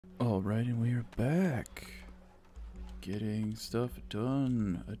Alright, and we are back. Getting stuff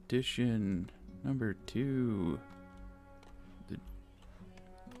done. Addition number 2.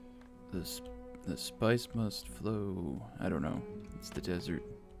 The spice must flow. I don't know. It's the desert.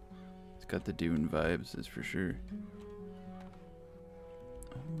 It's got the dune vibes, that's for sure.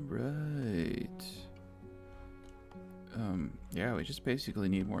 Alright. Yeah, we just basically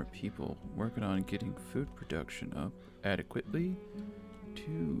need more people working on getting food production up adequately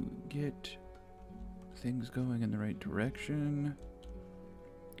to get things going in the right direction.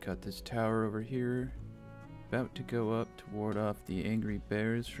 Got this tower over here, about to go up to ward off the angry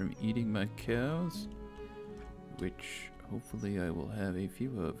bears from eating my cows, which hopefully I will have a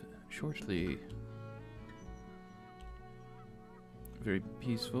few of shortly. Very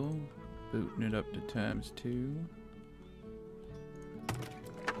peaceful, booting it up to ×2.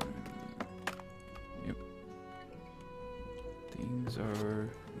 Yep. Things are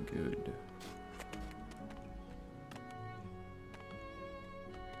good.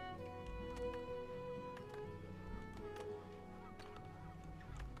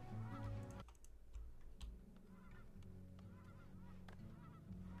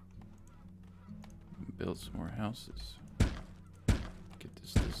 Build some more houses. Get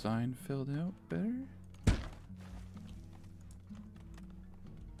this design filled out better.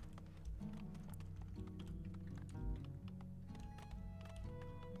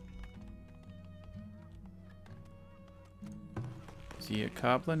 Is he a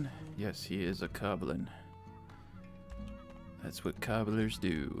coblin? Yes, he is a coblin. That's what cobblers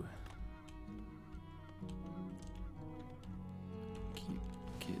do.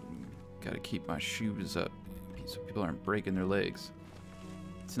 Gotta keep my shoes up so people aren't breaking their legs.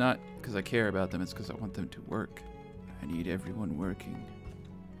 It's not because I care about them, it's because I want them to work. I need everyone working.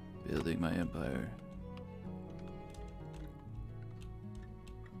 Building my empire.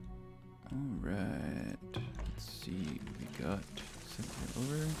 Alright. Let's see. We got something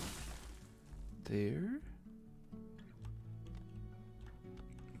over there.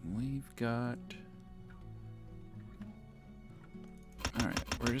 We've got... Alright,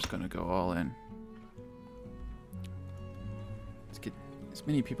 we're just gonna go all in. Let's get as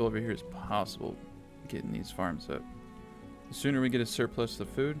many people over here as possible getting these farms up. The sooner we get a surplus of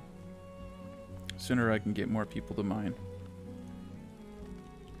food, the sooner I can get more people to mine.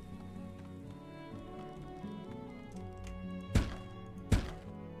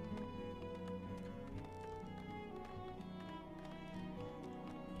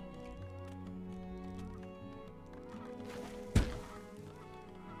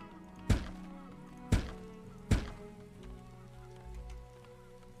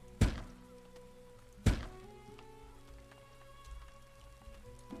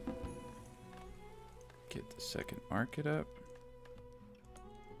 Get the second market up.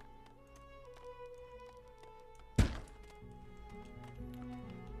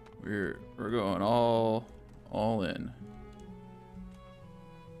 We're going all in.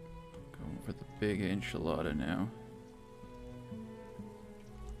 Going for the big enchilada now.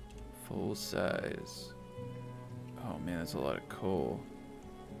 Full size. Oh man, that's a lot of coal.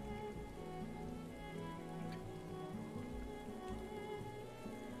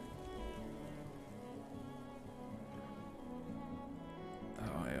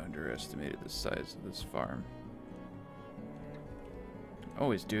 Underestimated the size of this farm.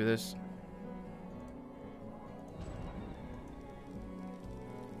 Always do this.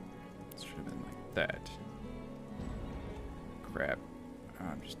 It should have been like that. Crap. Oh,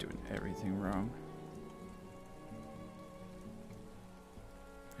 I'm just doing everything wrong.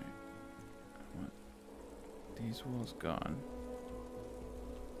 Okay. I want these walls gone.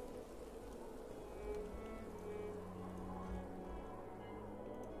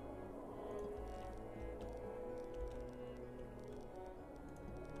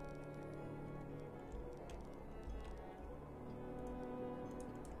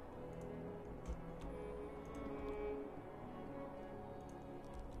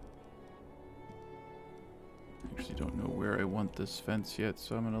 Actually don't know where I want this fence yet,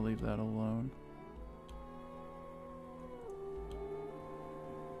 so I'm gonna leave that alone.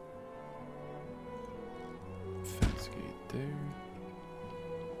 Fence gate there.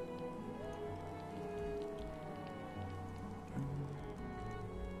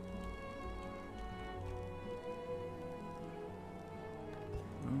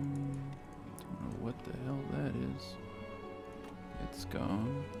 Don't know what the hell that is. It's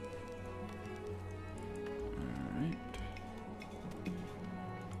gone.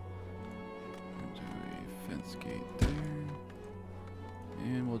 Gate there,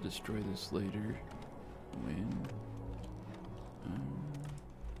 and we'll destroy this later when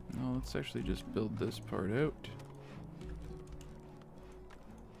Well, let's actually just build this part out.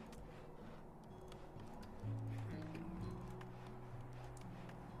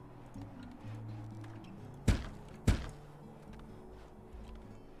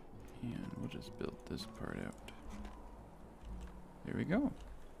 And we'll just build this part out. There we go.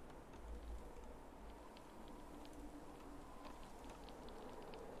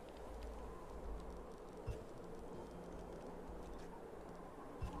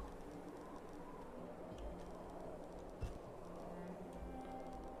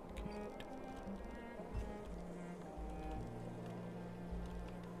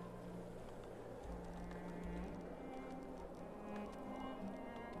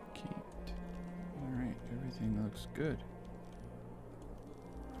 Alright, everything looks good.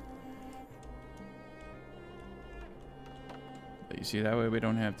 But you see, that way we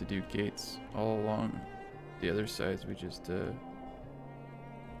don't have to do gates all along the other sides. We just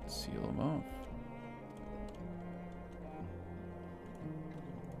seal them off.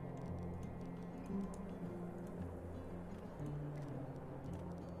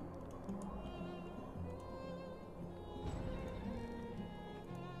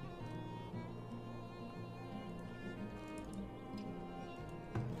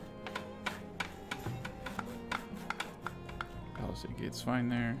 Palisade gate's fine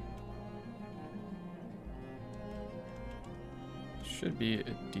there. Should be a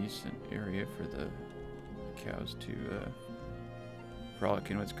decent area for the cows to frolic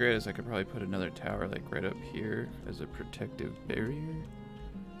in. What's great is I could probably put another tower like right up here as a protective barrier.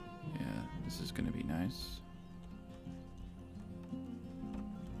 Yeah, this is gonna be nice.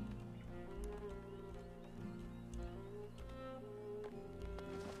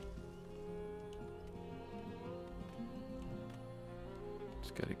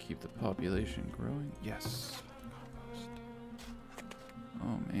 Just gotta keep the population growing. Yes.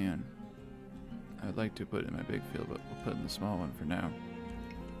 Oh man, I'd like to put it in my big field, but we'll put it in the small one for now.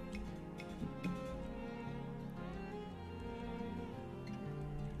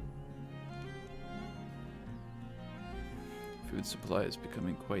 Food supply is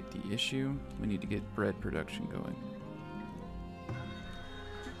becoming quite the issue. We need to get bread production going.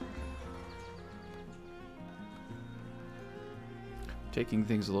 Taking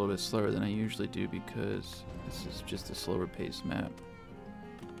things a little bit slower than I usually do because this is just a slower paced map.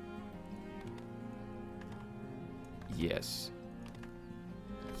 Yes.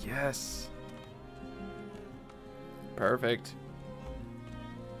 Yes. Perfect.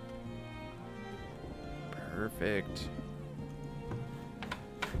 Perfect.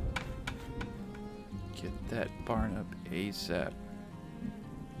 Get that barn up ASAP.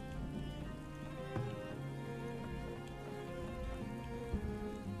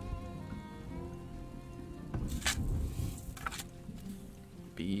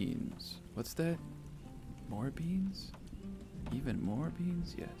 Beans. What's that? More beans? Even more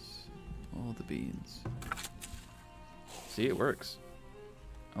beans? Yes. All the beans. See, it works.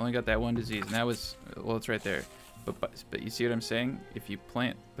 I only got that one disease, and that was, well, it's right there. But you see what I'm saying? If you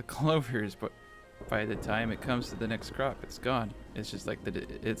plant the clovers, but by the time it comes to the next crop, it's gone. It's just like,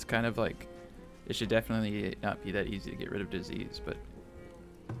 it's kind of like, it should definitely not be that easy to get rid of disease, but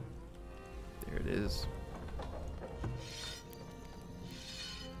there it is.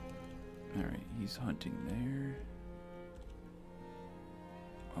 Alright, he's hunting there.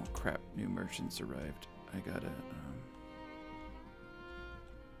 Oh crap, new merchants arrived. I gotta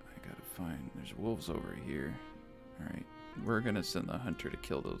find, there's wolves over here. Alright, we're gonna send the hunter to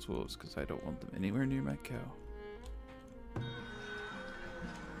kill those wolves because I don't want them anywhere near my cow.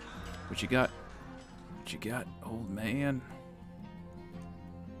 What you got? What you got, old man?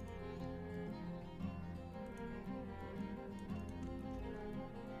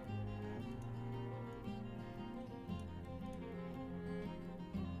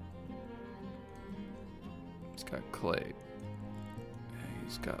 He's got clay.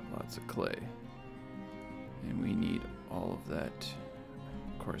 He's got lots of clay. And we need all of that.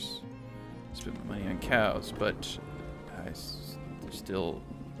 Of course, spend my money on cows, but I still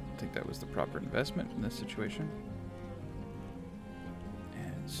think that was the proper investment in this situation.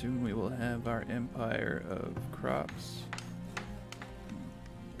 And soon we will have our empire of crops.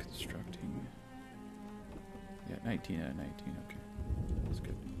 Constructing. Yeah, 19 out of 19. Okay, that's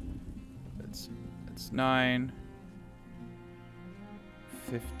good. That's 9.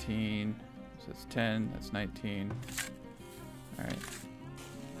 15, so that's 10, that's 19. All right.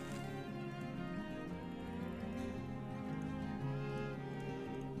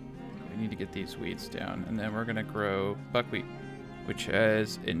 We need to get these weeds down, and then we're gonna grow buckwheat, which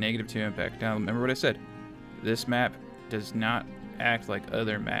has a -2 impact. Now, remember what I said. This map does not act like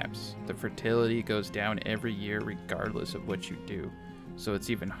other maps. The fertility goes down every year regardless of what you do. So it's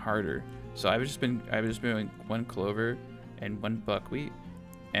even harder. So I've just been doing 1 clover and 1 buckwheat,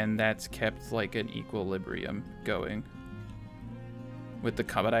 and that's kept like an equilibrium going. With the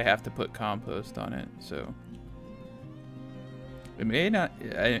but I have to put compost on it, so it may not,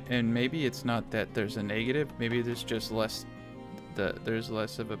 and maybe it's not that there's a negative, maybe there's just less, there's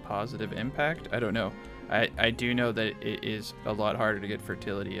less of a positive impact. I don't know. I do know that it is a lot harder to get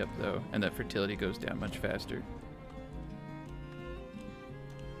fertility up though, and that fertility goes down much faster.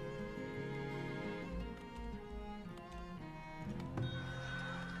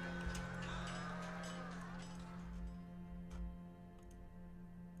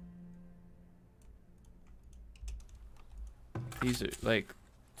 These are like,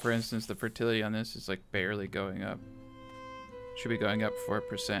 for instance, the fertility on this is like barely going up. Should be going up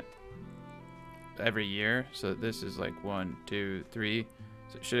 4% every year. So this is like 1, 2, 3.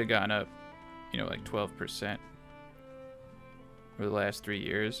 So it should have gone up, you know, like 12% for the last 3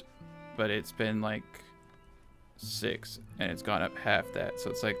 years. But it's been like 6, and it's gone up half that. So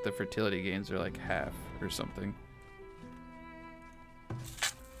it's like the fertility gains are like half or something.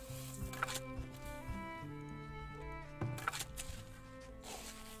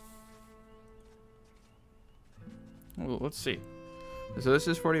 Well, let's see. So this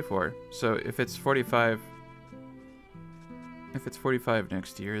is 44. So if it's 45,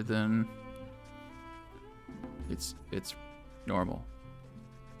 next year, then it's normal.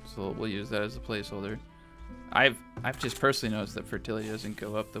 So we'll use that as a placeholder. I've just personally noticed that fertility doesn't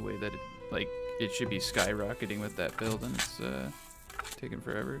go up the way that it should be skyrocketing with that build, and it's taking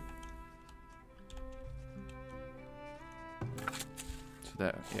forever. So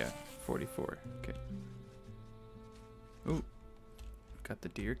that, yeah, 44. Okay. Ooh, got the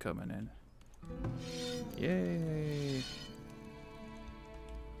deer coming in. Yay!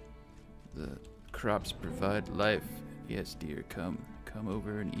 The crops provide life. Yes, deer, come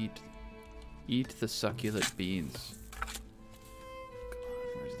over and eat the succulent beans. Come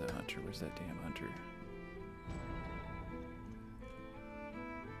on, where's the hunter? Where's that damn hunter?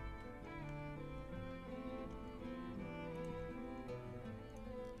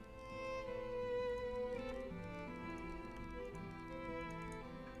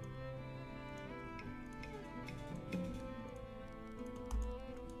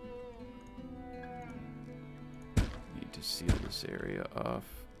 Seal this area off.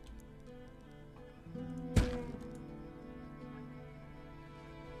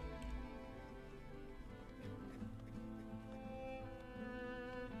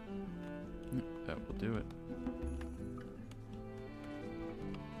 That will do it.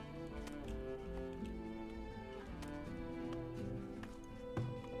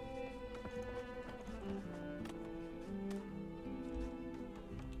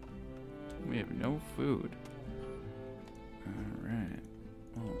 We have no food. Alright.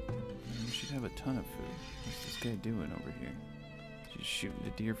 Well, we should have a ton of food. What's this guy doing over here? Just shooting a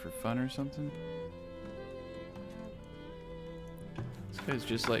deer for fun or something? This guy's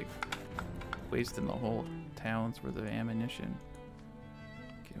just like wasting the whole town's worth of ammunition.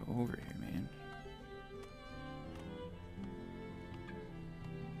 Get over here, man.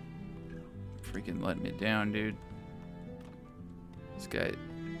 Freaking letting me down, dude. This guy's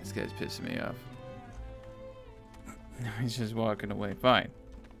pissing me off. He's just walking away. Fine.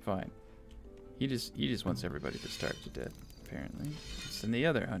 He just wants everybody to starve to death, apparently. It's in the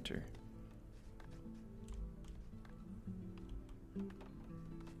other hunter.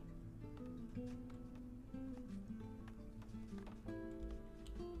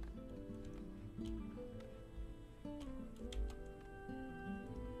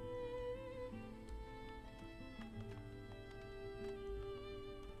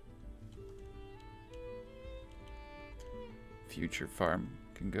 Future farm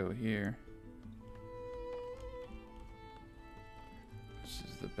can go here. This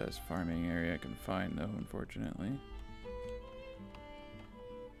is the best farming area I can find, though, unfortunately.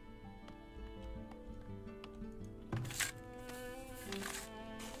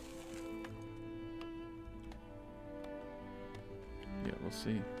 Yeah, we'll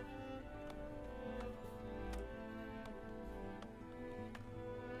see.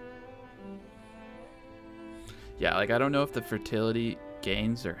 Yeah, like I don't know if the fertility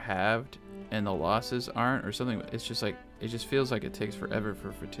gains are halved and the losses aren't or something. It's just like, it just feels like it takes forever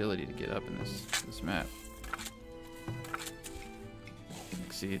for fertility to get up in this map.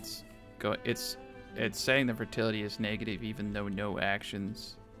 See, it's saying the fertility is negative even though no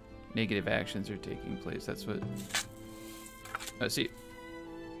negative actions are taking place. That's what, see.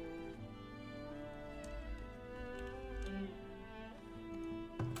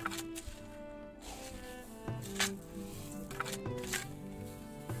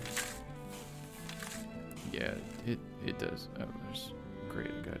 this? Oh, there's...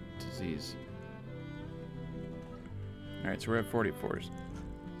 Great, I got disease. Alright, so we're at 44s.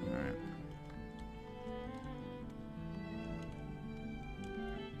 Alright.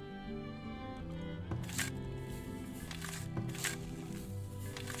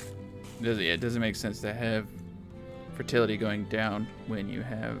 It doesn't make sense to have fertility going down when you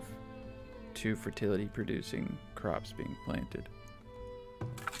have 2 fertility producing crops being planted.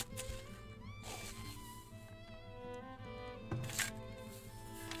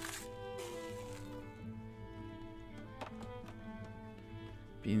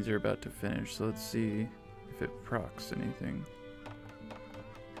 Beans are about to finish, so let's see if it procs anything.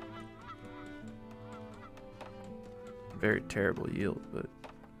 Very terrible yield, but...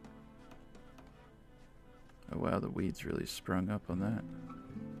 Oh wow, the weeds really sprung up on that.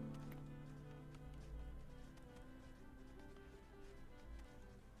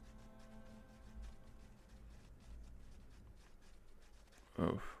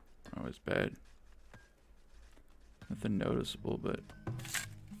 Oh, that was bad. Nothing noticeable, but...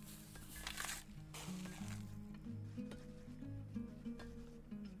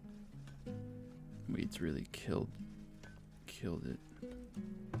 Weeds really killed it.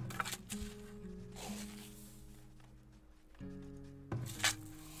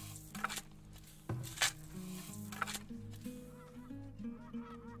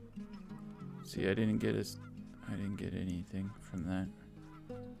 See, I didn't get anything from that.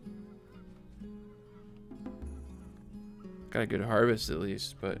 Got a good harvest at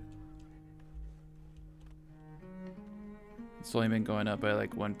least, but it's only been going up by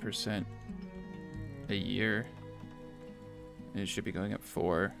like 1% a year. And it should be going up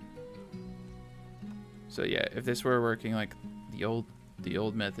 4. So yeah, if this were working like the old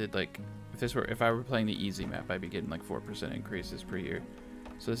method, like if I were playing the easy map, I'd be getting like 4% increases per year.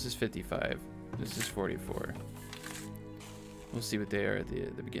 So this is 55. This is 44. We'll see what they are at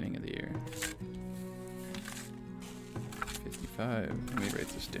the beginning of the year. 55. Let me write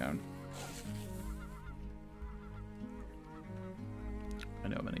this down. I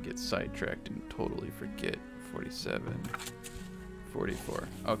know I'm gonna get sidetracked and totally forget. 47. 44.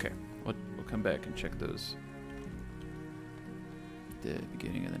 Okay, we'll come back and check those at the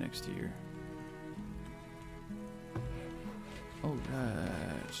beginning of the next year.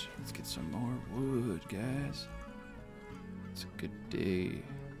 Alright, let's get some more wood, guys. It's a good day.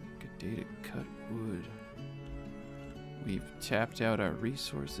 Good day to cut wood. We've tapped out our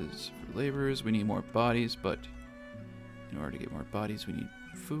resources for laborers. We need more bodies, but in order to get more bodies, we need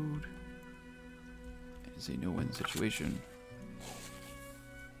food. It is a no-win situation.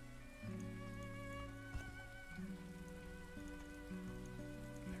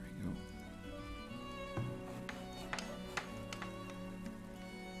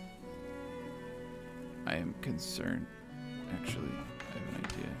 I am concerned. Actually, I have an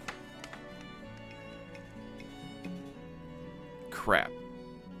idea. Crap.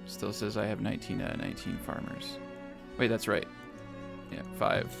 Still says I have 19 farmers. Wait, that's right. Yeah,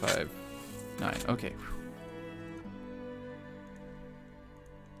 5, 9. Okay.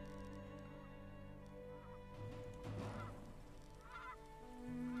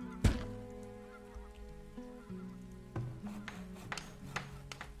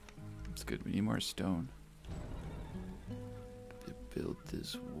 That's good. We need more stone to build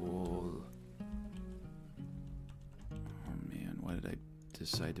this wall. Oh man, why did I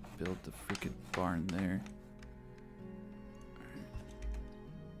decide to build the freaking barn there?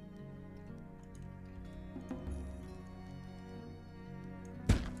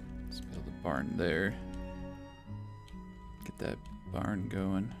 Let's build a barn there. Get that barn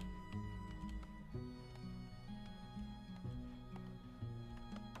going.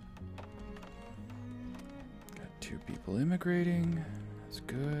 Got 2 people immigrating. That's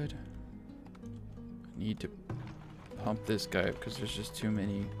good. I need to pump this guy up because there's just too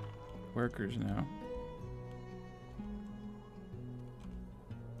many workers now.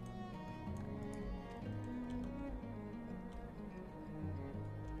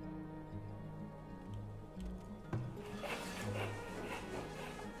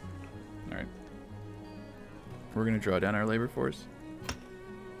 Alright. We're going to draw down our labor force.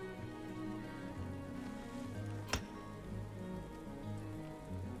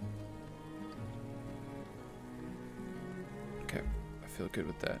 Okay, I feel good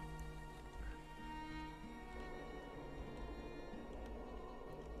with that.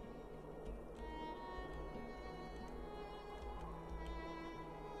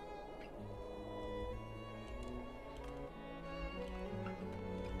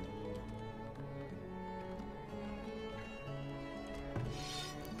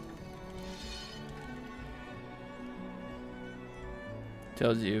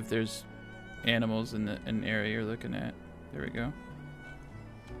 Tells you if there's animals in an area you're looking at. There we go.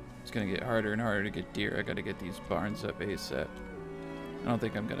 It's gonna get harder and harder to get deer. I gotta get these barns up ASAP. I don't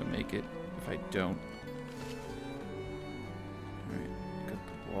think I'm gonna make it if I don't. Alright, got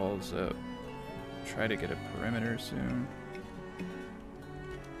the walls up. Try to get a perimeter soon.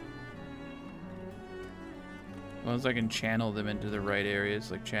 As long as I can channel them into the right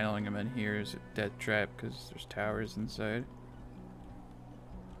areas, like channeling them in here is a death trap because there's towers inside.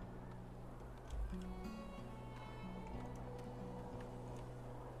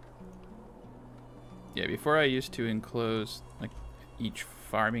 Yeah, before I used to enclose like each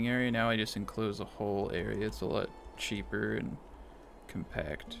farming area, now I just enclose a whole area. It's a lot cheaper and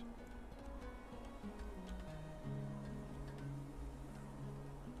compact.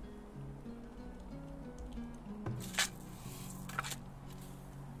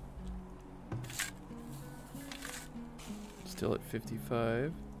 Still at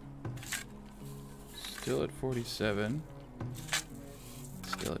 55. Still at 47.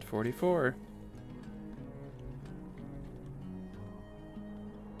 Still at 44.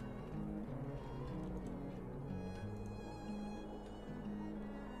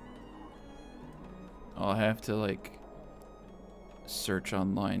 I'll have to like search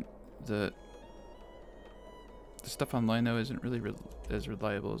online. The stuff online though isn't really as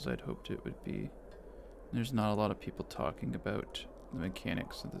reliable as I'd hoped it would be. There's not a lot of people talking about the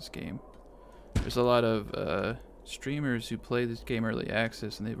mechanics of this game. There's a lot of streamers who play this game early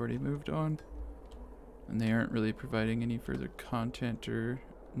access and they've already moved on. And they aren't really providing any further content or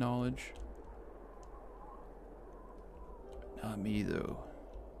knowledge. Not me though.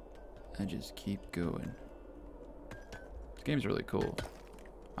 I just keep going. This game's really cool.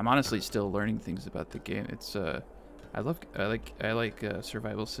 I'm honestly still learning things about the game. It's I like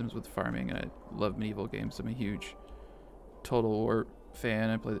survival sims with farming, and I love medieval games. I'm a huge Total War fan.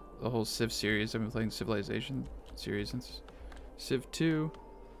 I play the whole Civ series. I've been playing Civilization series since Civ 2.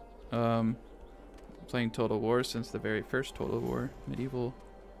 Playing Total War since the very first Total War, medieval,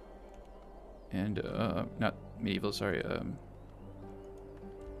 and not medieval. Sorry.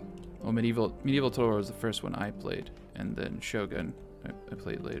 Well, medieval Total War was the first one I played, and then Shogun I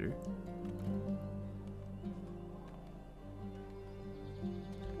played later.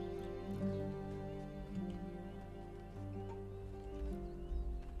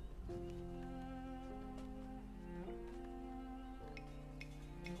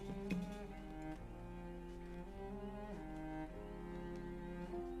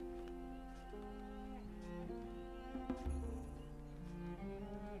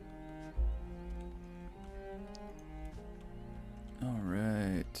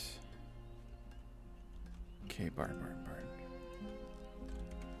 Okay, barn.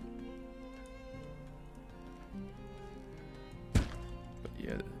 But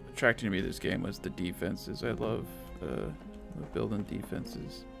yeah, attracting to me this game was the defenses. I love building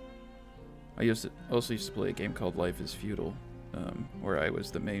defenses. I also used to play a game called Life is Feudal, where I was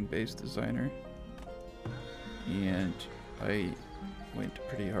the main base designer, and I went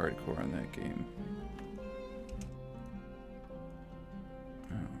pretty hardcore on that game.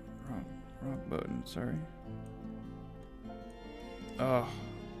 Oh, wrong button, sorry. Oh,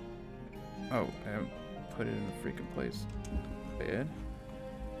 I put it in the freaking place. Bad.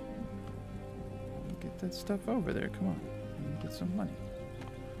 Get that stuff over there, come on. Get some money.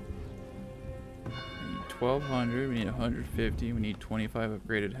 We need 1,200, we need 150, we need 25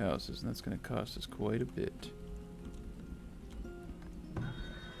 upgraded houses, and that's going to cost us quite a bit.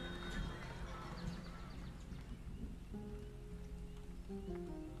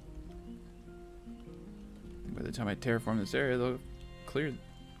 By the time I terraform this area, they'll cleared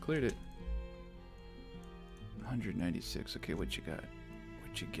it. 196. Okay, what you got?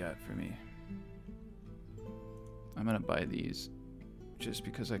 What you got for me? I'm gonna buy these just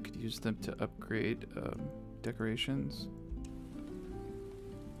because I could use them to upgrade decorations.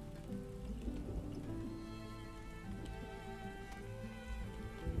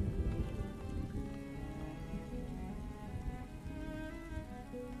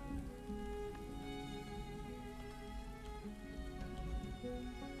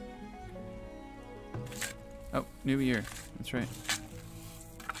 Oh, new year. That's right.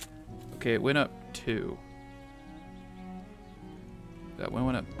 Okay, it went up 2. That one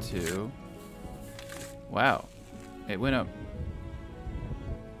went up 2. Wow. It went up.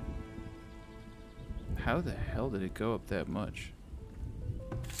 How the hell did it go up that much?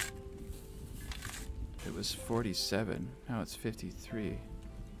 It was 47. Now it's 53.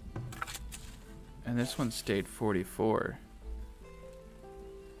 And this one stayed 44.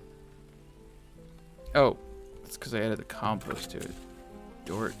 Oh, it's because I added the compost to it.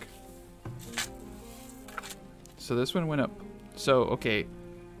 dork. So this one went up. So, okay.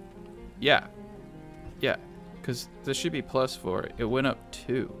 Yeah. Yeah. Because this should be +4. It went up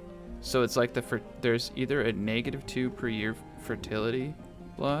 2. So it's like there's either a -2 per year fertility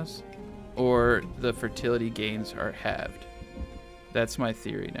loss, or the fertility gains are halved. That's my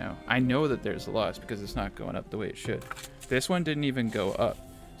theory now. I know that there's a loss because it's not going up the way it should. This one didn't even go up.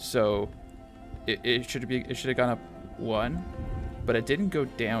 So it should have gone up 1, but it didn't go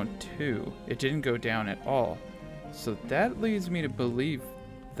down 2. It didn't go down at all. So that leads me to believe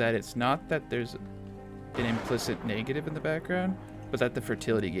that it's not that there's an implicit negative in the background, but that the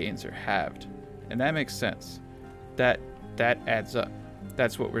fertility gains are halved. And that makes sense. That adds up.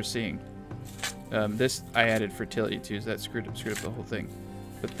 That's what we're seeing. This I added fertility to, so that screwed up the whole thing.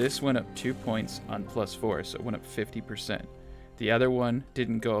 But this went up 2 points on +4, so it went up 50%. The other one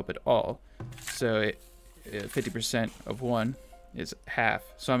didn't go up at all, so 50% of 1 is half.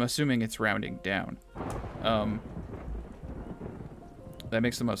 So I'm assuming it's rounding down. That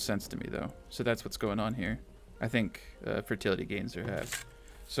makes the most sense to me, though. So that's what's going on here. I think fertility gains are halved.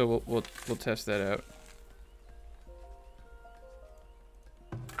 So we'll test that out.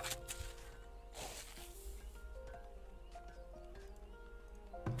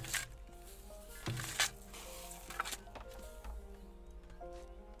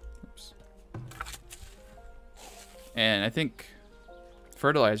 Oops. And I think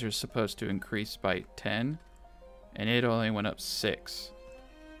fertilizer is supposed to increase by 10, and it only went up 6.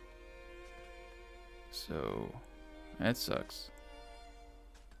 So that sucks.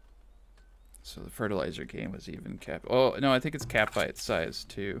 So the fertilizer game was even capped. Oh no, I think it's capped by its size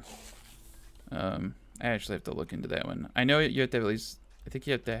too. I actually have to look into that one. I know you have to have at least. I think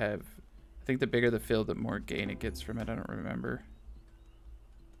you have to have. I think the bigger the field, the more gain it gets from it. I don't remember.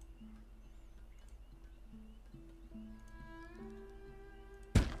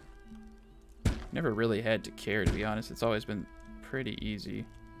 Never really had to care, to be honest. It's always been pretty easy.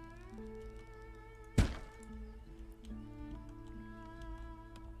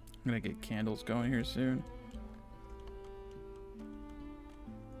 I'm gonna get candles going here soon.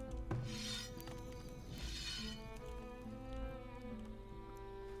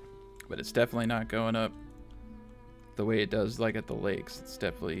 But it's definitely not going up the way it does like at the lakes. It's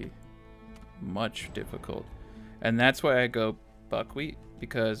definitely much difficult. And that's why I go buckwheat,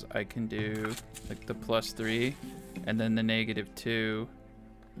 because I can do like the +3 and then the -2.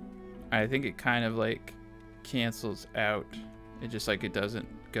 I think it kind of like cancels out. It just like it doesn't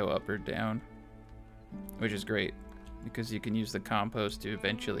go up or down, which is great because you can use the compost to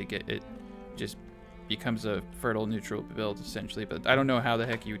eventually get it just becomes a fertile neutral build essentially. But I don't know how the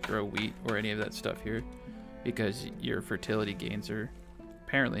heck you would grow wheat or any of that stuff here because your fertility gains are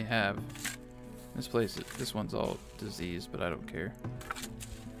apparently have. This one's all diseased, but I don't care.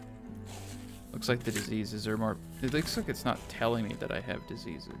 Looks like the diseases are more, it looks like it's not telling me that I have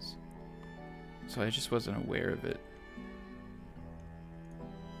diseases, so I just wasn't aware of it.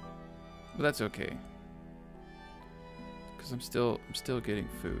 But that's okay, because I'm still getting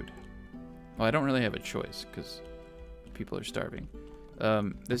food. Well, I don't really have a choice because people are starving.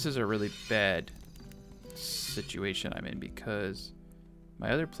 This is a really bad situation I'm in because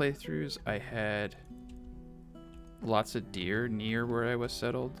my other playthroughs I had lots of deer near where I was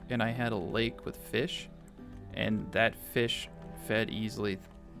settled, and I had a lake with fish, and that fish fed easily.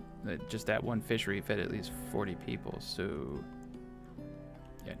 Just that one fishery fed at least 40 people, so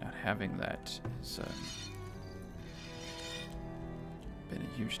yeah, not having that is been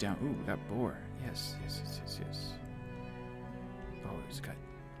a huge down. Ooh, we got boar. Yes. Oh, he's got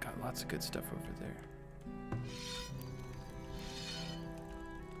lots of good stuff over there.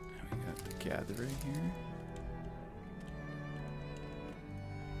 And we got the gathering here.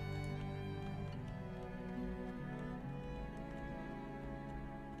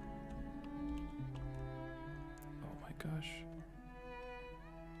 Oh my gosh.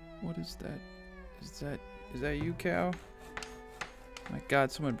 What is that? Is that you, cow? My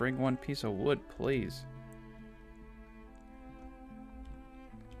God, someone bring one piece of wood, please.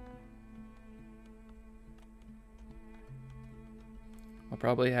 I'll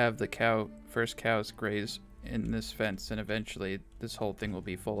probably have the first cows graze in this fence, and eventually this whole thing will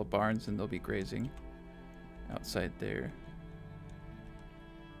be full of barns and they'll be grazing outside there.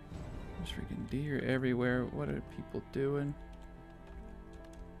 There's freaking deer everywhere. What are people doing?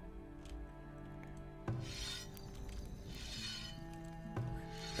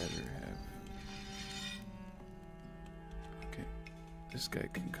 Better have. Okay, this guy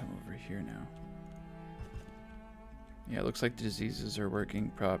can come over here now. Yeah, it looks like the diseases are working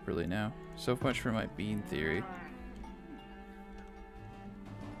properly now. So much for my bean theory.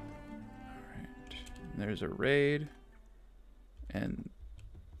 There's a raid. And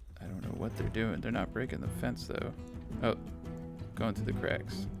I don't know what they're doing. They're not breaking the fence though. Oh, going through the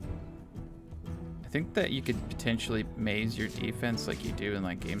cracks. I think that you could potentially maze your defense like you do in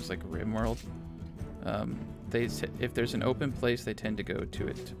like games like RimWorld. If there's an open place, they tend to go to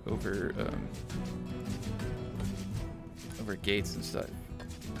it over over gates and stuff.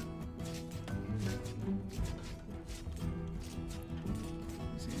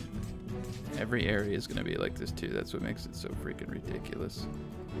 Every area is going to be like this too. That's what makes it so freaking ridiculous.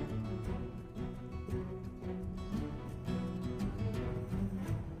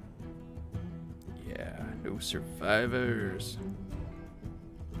 Yeah, no survivors.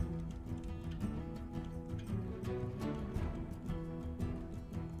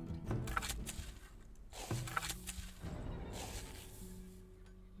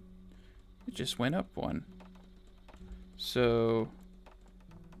 It just went up one. So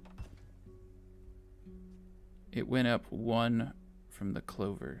it went up one from the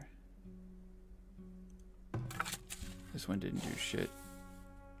clover. This one didn't do shit.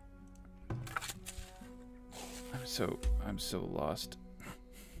 I'm so lost.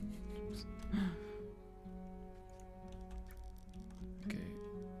 Okay.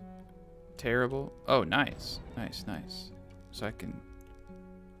 Terrible. Oh, nice. Nice, nice. So I can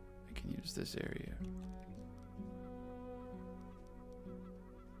use this area.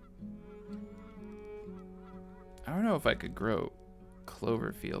 I don't know if I could grow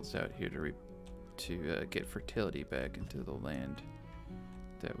clover fields out here to get fertility back into the land.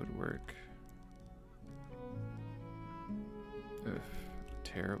 That would work. Ugh,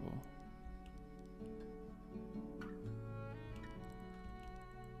 terrible.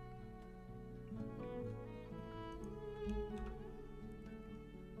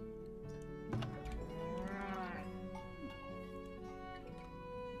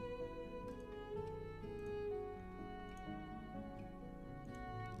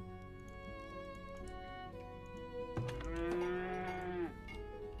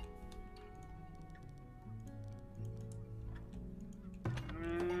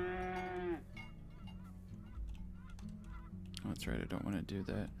 That's right, I don't want to do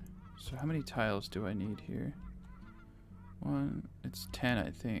that. So how many tiles do I need here? One, it's 10,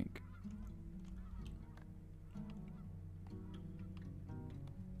 I think.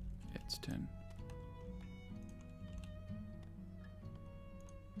 It's 10.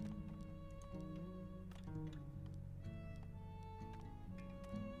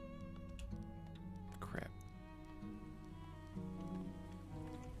 Crap.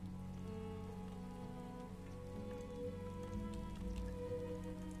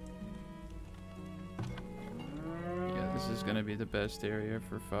 This is gonna be the best area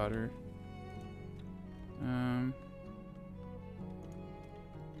for fodder.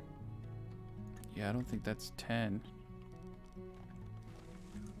 Yeah, I don't think that's 10.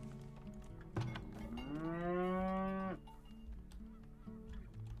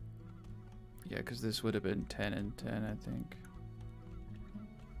 Yeah, because this would have been 10 and 10, I think.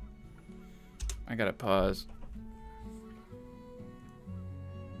 I gotta pause.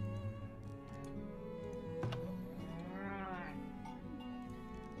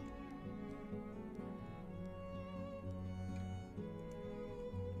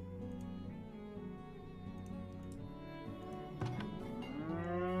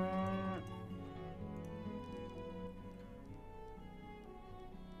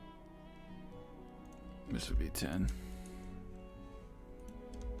 This would be 10.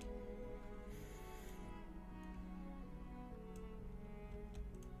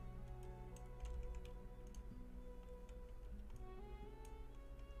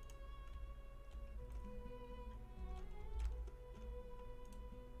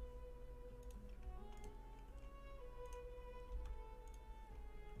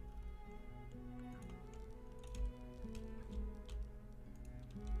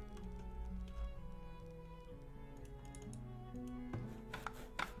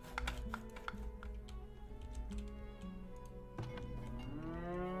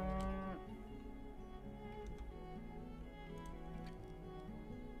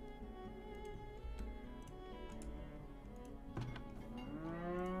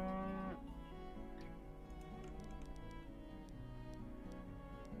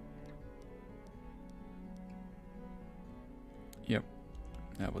 Yep,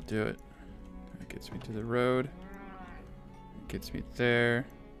 that will do it. That gets me to the road. It gets me there.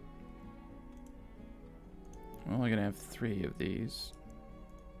 I'm only gonna have 3 of these.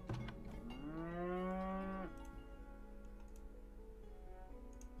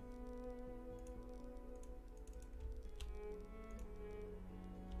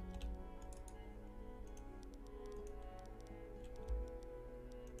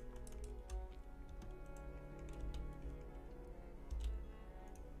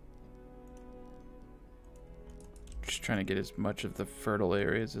 just trying to get as much of the fertile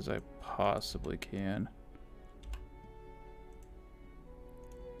areas as I possibly can.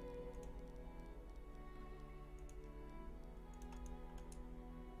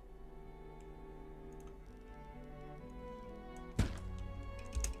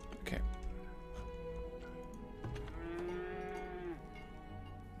 Okay.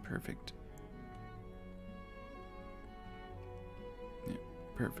 Perfect. Yeah,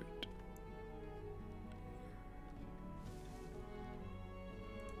 perfect.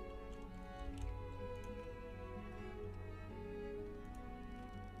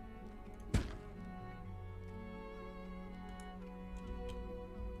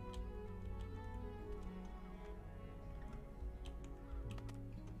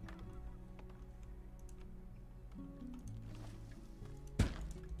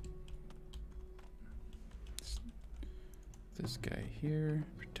 This guy here,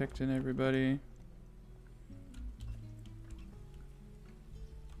 protecting everybody.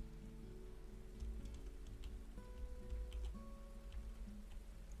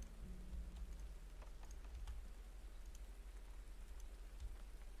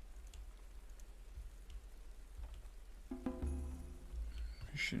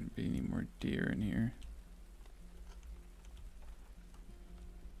 There shouldn't be any more deer in here.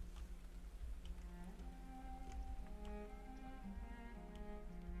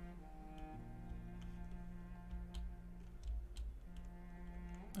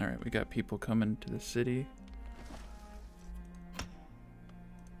 All right, we got people coming to the city.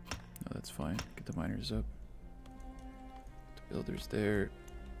 No, that's fine. Get the miners up. The builders there.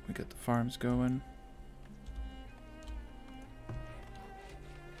 We got the farms going.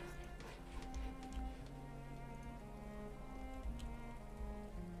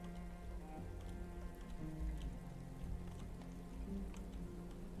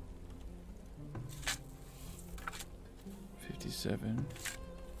 $57,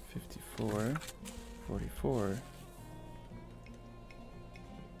 $54, $44.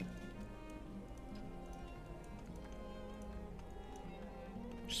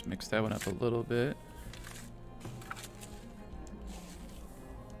 Just mix that one up a little bit.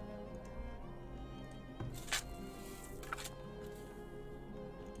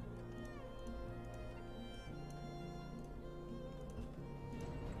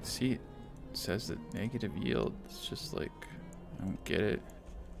 See, it says that negative yield. It's just like, I don't get it.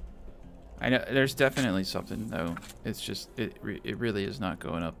 I know there's definitely something though. It's just it really is not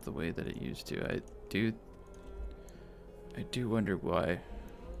going up the way that it used to. I do wonder why.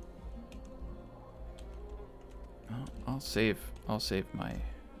 Well, I'll save my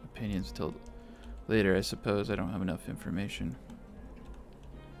opinions till later. I suppose I don't have enough information.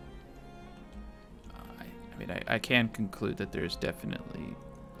 I mean, I can conclude that there's definitely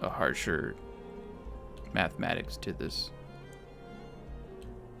a harsher mathematics to this.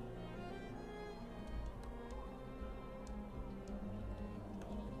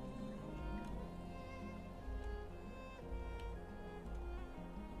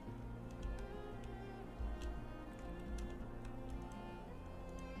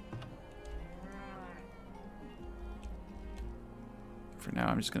 For now,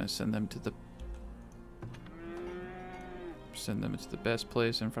 I'm just gonna send them to the best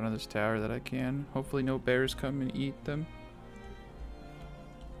place in front of this tower that I can. Hopefully no bears come and eat them.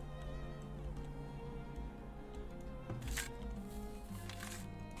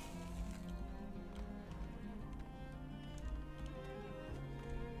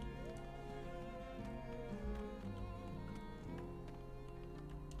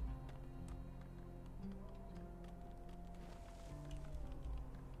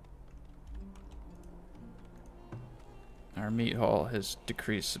 Our meat haul has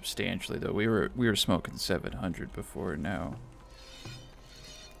decreased substantially, though. We were smoking 700 before. Now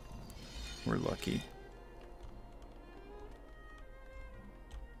we're lucky.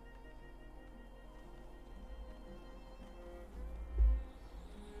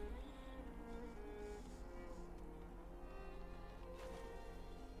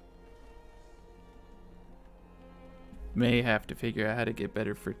 May have to figure out how to get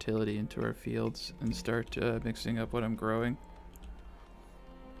better fertility into our fields and start mixing up what I'm growing.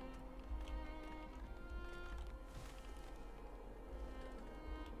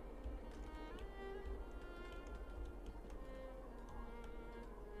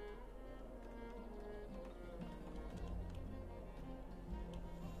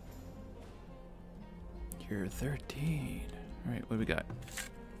 You're 13. All right, what do we got?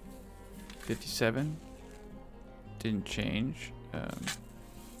 57. Didn't change.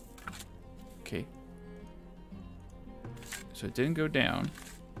 Okay. So it didn't go down.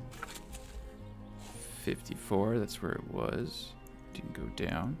 54, that's where it was. Didn't go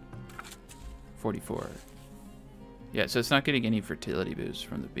down. 44. Yeah, so it's not getting any fertility boost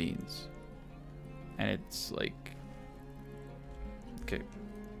from the beans. And it's like... Okay.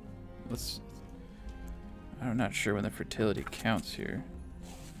 I'm not sure when the fertility counts here.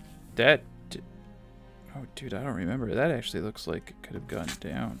 That... Oh, dude, I don't remember. That actually looks like it could have gone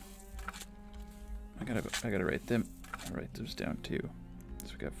down. I gotta write them. I'll write those down too.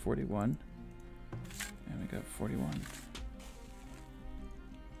 So we got 41. And we got 41.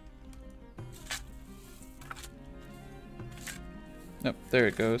 Nope, there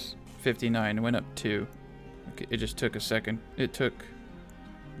it goes. 59, it went up 2. Okay, it just took a second. It took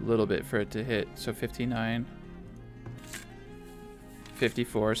a little bit for it to hit. So 59.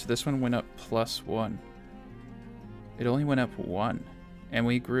 54, so this one went up +1. It only went up 1. And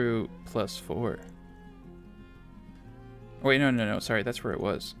we grew +4. Oh, wait, no, sorry, that's where it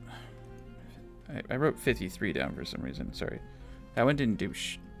was. I wrote 53 down for some reason, sorry. That one didn't do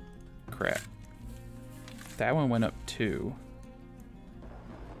crap. That one went up 2.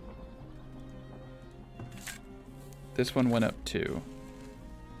 This one went up 2.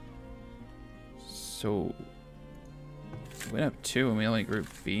 So, it went up 2 and we only grew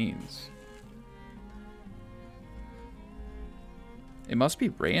beans. It must be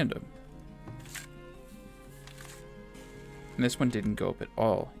random. And this one didn't go up at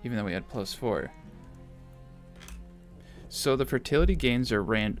all, even though we had +4. So the fertility gains are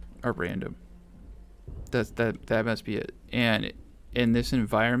random. That must be it. And in this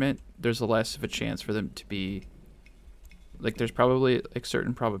environment, there's less of a chance for them to be... Like, there's probably like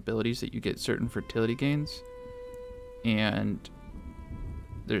certain probabilities that you get certain fertility gains, and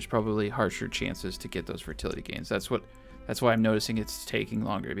there's probably harsher chances to get those fertility gains. That's why I'm noticing it's taking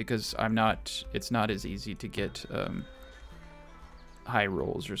longer, because it's not as easy to get high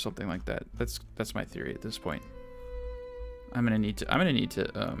rolls or something like that. That's my theory at this point. I'm gonna need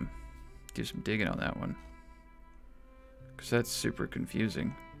to do some digging on that one, because that's super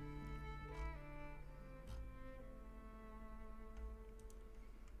confusing.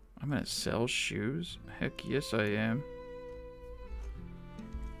 I'm gonna sell shoes? Heck yes I am.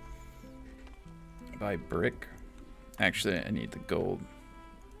 Buy brick. Actually, I need the gold.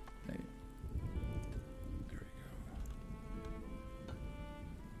 Hey. There we go.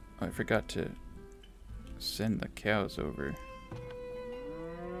 Oh, I forgot to send the cows over.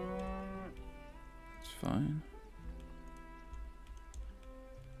 It's fine.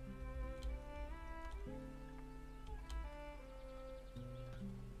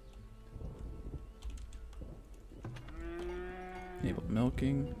 Enable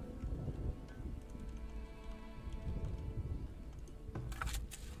milking.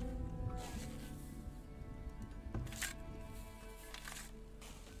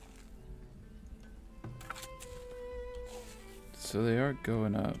 So they are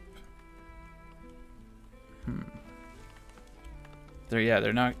going up. They're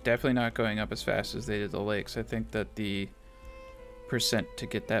definitely not going up as fast as they did the lakes. I think that the percent to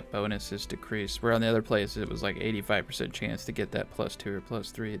get that bonus is decreased. Where on the other places it was like 85% chance to get that +2 or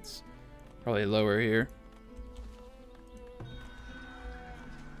 +3. It's probably lower here.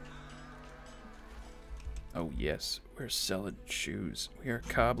 Oh yes, we're selling shoes. We are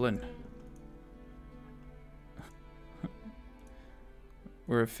cobbling.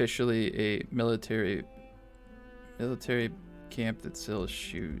 We're officially a military camp that sells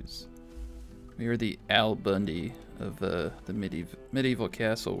shoes. We are the Al Bundy of the medieval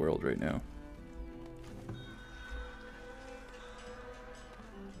castle world right now.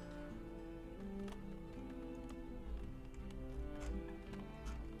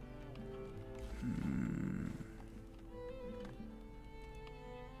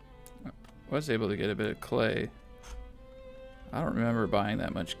 I was able to get a bit of clay. I don't remember buying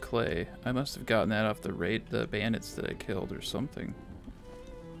that much clay. I must have gotten that off the bandits that I killed or something.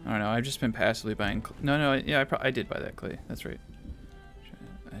 I don't know. I've just been passively buying. Yeah, I did buy that clay. That's right.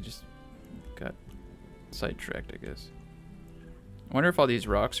 I just got sidetracked, I guess. I wonder if all these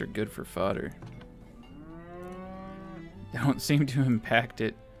rocks are good for fodder. They don't seem to impact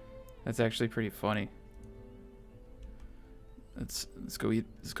it. That's actually pretty funny. Let's go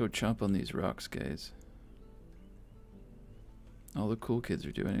chomp on these rocks, guys. All the cool kids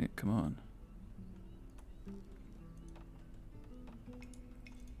are doing it. Come on.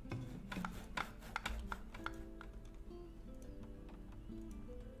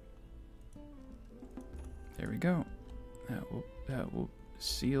 There we go. That will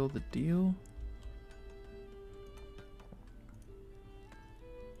seal the deal.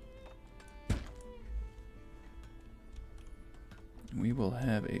 We will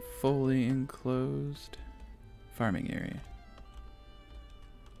have a fully enclosed farming area.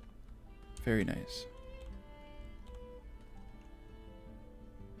 Very nice.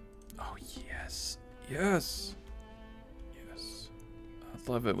 Oh, yes. Yes. Yes.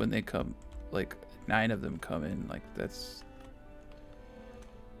 I love it when they come, like, 9 of them come in. Like, that's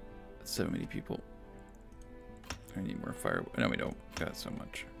so many people. I need more fire. No, we don't. Got so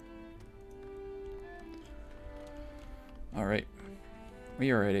much. Alright.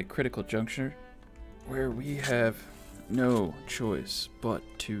 We are at a critical juncture where we have no choice but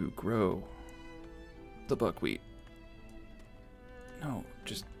to grow the buckwheat. No,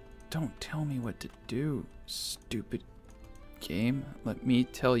 just don't tell me what to do, stupid game. Let me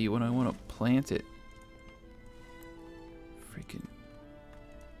tell you when I want to plant it. Freaking.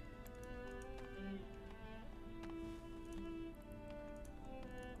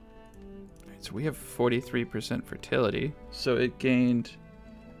 Alright, so we have 43% fertility, so it gained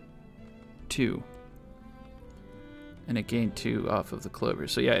 2. And it gained 2 off of the clover.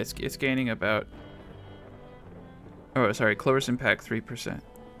 So yeah, it's gaining about... Oh, sorry, clover's impact 3%.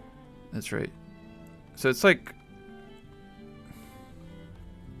 That's right. So it's like...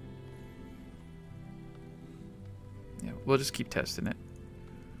 Yeah, we'll just keep testing it.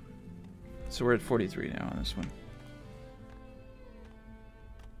 So we're at 43 now on this one.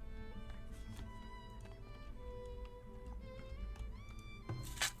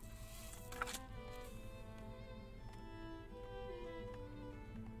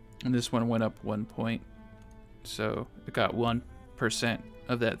 And this one went up 1 point. So it got 1%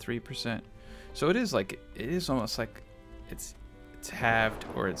 of that 3%. So it is like, it is almost like it's halved,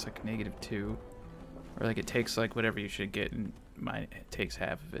 or it's like -2. Or like it takes like whatever you should get and it takes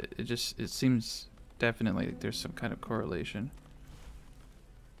half of it. It seems definitely like there's some kind of correlation.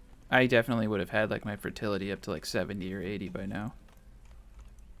 I definitely would have had like my fertility up to like 70 or 80 by now.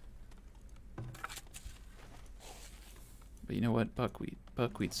 But you know what?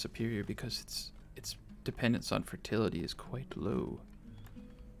 Buckwheat's superior because its dependence on fertility is quite low.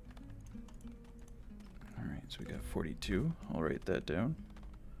 Alright, so we got 42. I'll write that down.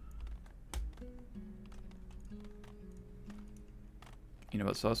 You know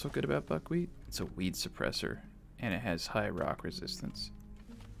what's also good about buckwheat? It's a weed suppressor, and it has high rock resistance.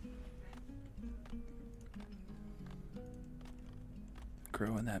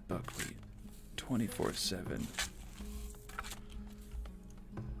 Growing that buckwheat 24/7.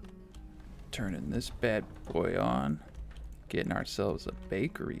 Turning this bad boy on. Getting ourselves a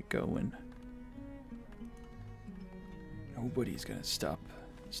bakery going. Nobody's gonna stop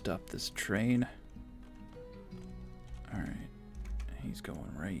this train. Alright. He's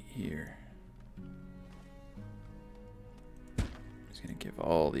going right here. He's gonna give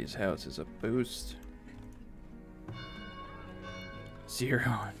all these houses a boost. 0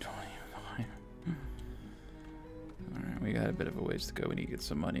 and 25. Alright, we got a bit of a ways to go. We need to get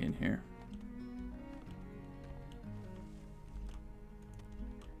some money in here.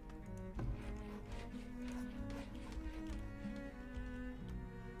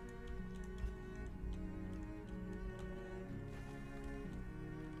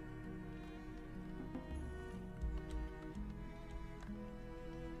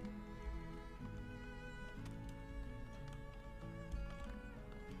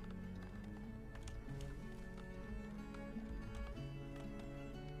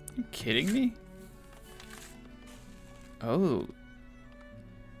 You kidding me? Oh.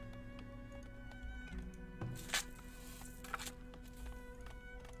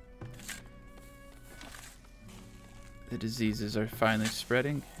 The diseases are finally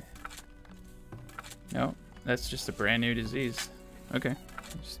spreading. No, that's just a brand new disease. Okay,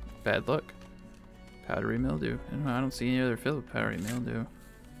 just bad luck. Powdery mildew. I don't see any other fill of powdery mildew.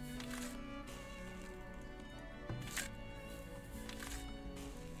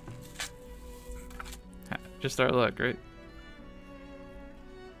 Just our luck, right?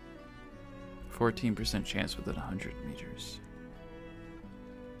 14% chance within 100 meters.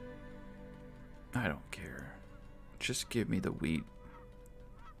 I don't care. Just give me the wheat.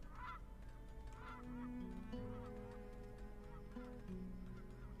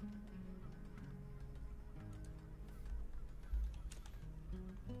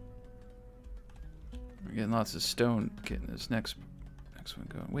 We're getting lots of stone getting this next one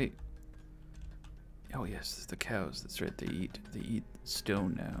going. Wait. Oh yes, it's the cows. That's right. They eat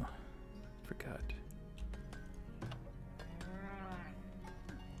stone now. Forgot.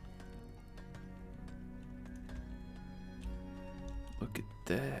 Look at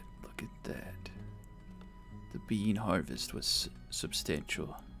that. Look at that. The bean harvest was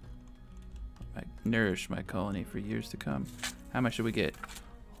substantial. nourish my colony for years to come. How much should we get?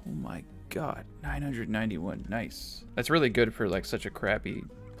 Oh my god, 991. Nice. That's really good for like such a crappy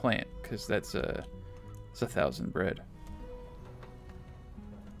plant, because it's 1,000 bread.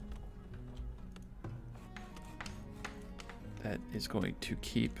 That is going to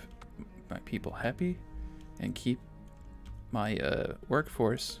keep my people happy and keep my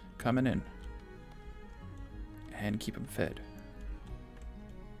workforce coming in and keep them fed.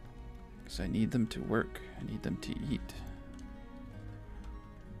 Because I need them to work. I need them to eat.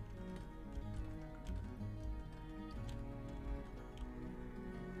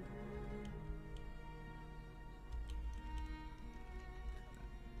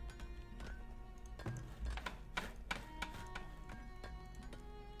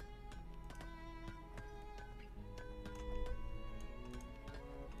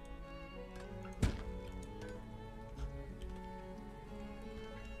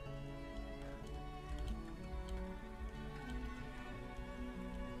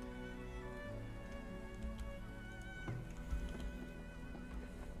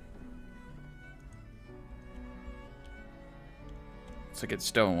 To get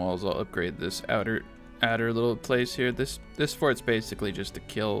stone walls, I'll upgrade this outer little place here. This fort's basically just to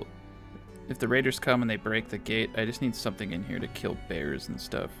kill. If the raiders come and they break the gate, I just need something in here to kill bears and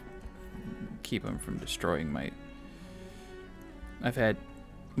stuff. Keep them from destroying my... I've had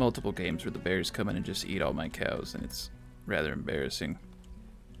multiple games where the bears come in and just eat all my cows, and it's rather embarrassing.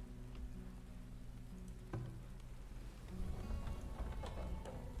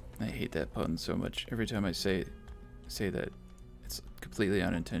 I hate that pun so much. Every time I say that, it's completely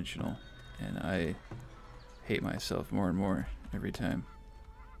unintentional, and I hate myself more and more every time.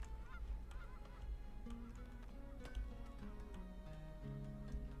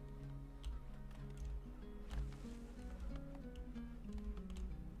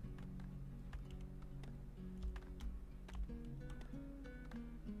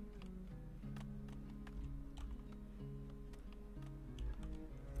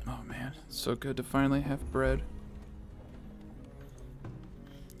 Oh man, it's so good to finally have bread.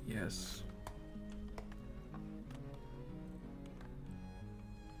 Yes.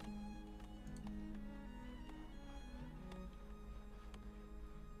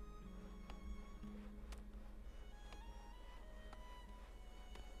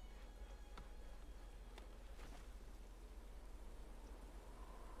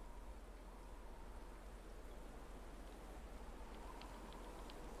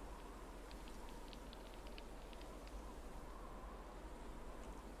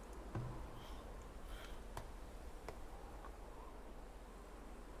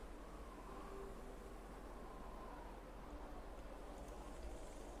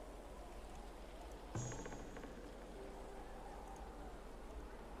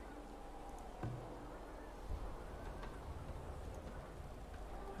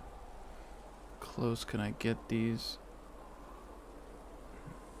 Close can I get these?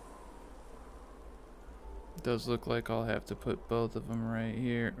 It does look like I'll have to put both of them right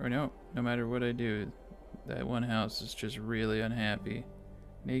here. Or no matter what I do, that one house is just really unhappy.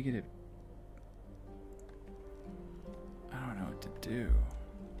 Negative. I don't know what to do.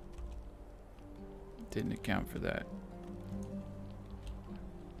 Didn't account for that.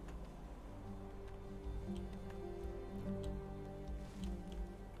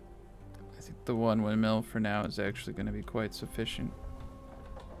 I think the one windmill for now is actually going to be quite sufficient.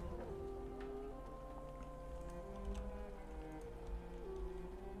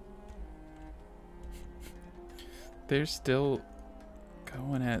 They're still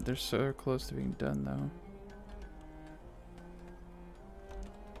going at, they're so close to being done though.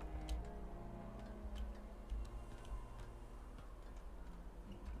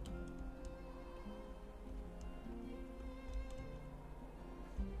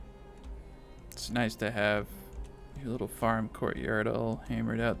 It's nice to have your little farm courtyard all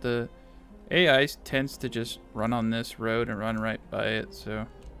hammered out. The AI tends to just run on this road and run right by it, so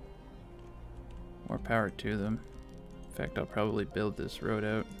more power to them. In fact, I'll probably build this road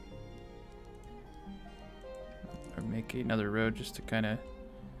out. Or make another road just to kind of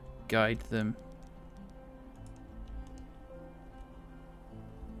guide them.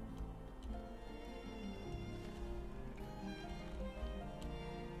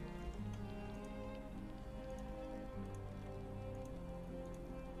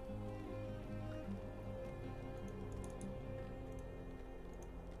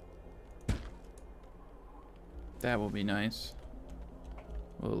 That will be nice.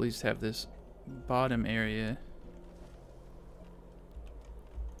 We'll at least have this bottom area.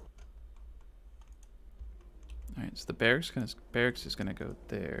 Alright, so the barracks is gonna go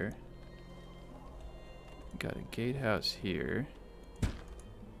there. got a gatehouse here.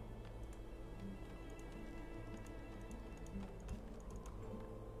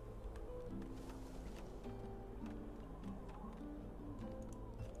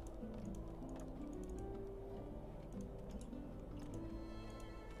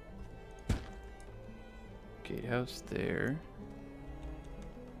 Gatehouse there.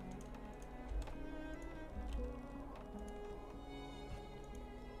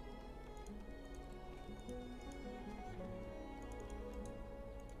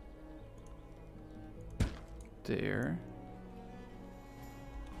 There.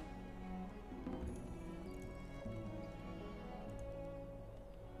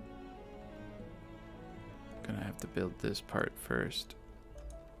 Gonna have to build this part first.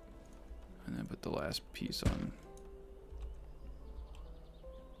 And then put the last piece on.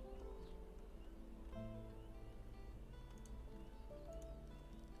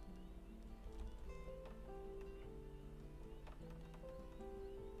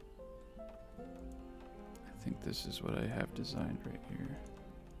 I think this is what I have designed right here.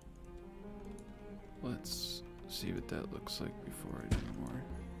 Let's see what that looks like before I do more.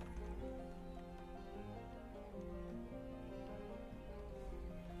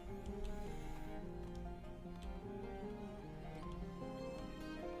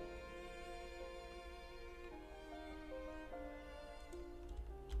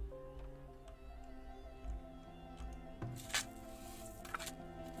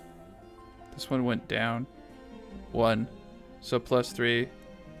 This one went down 1, so +3.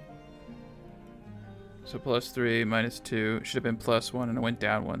 So +3 -2. It should have been +1 and it went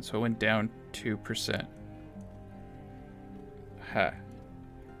down 1, so it went down 2%. Ha.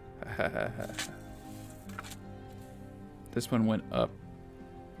 Ha ha ha. This one went up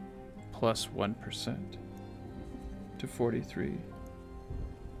 +1% to 43.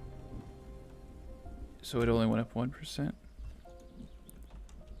 So it only went up 1%.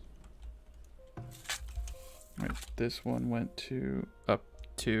 Right, this one went to up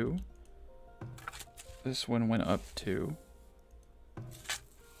 2. This one went up 2.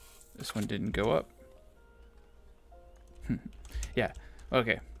 This one didn't go up. Yeah,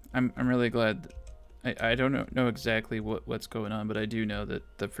 okay. I'm really glad. I don't know exactly what's going on, but I do know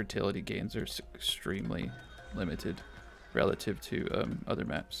that the fertility gains are extremely limited relative to other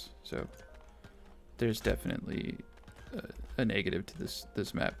maps. So there's definitely a negative to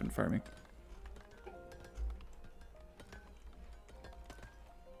this map in farming.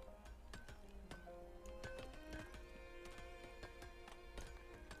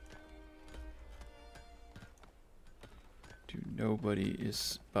 Nobody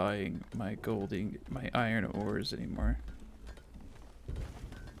is buying my my iron ores anymore.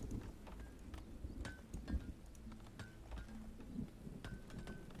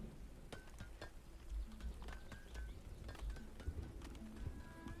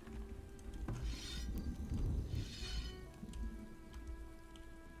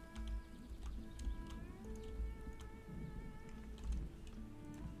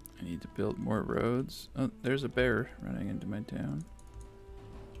 I need to build more roads. Oh, there's a bear running into my town.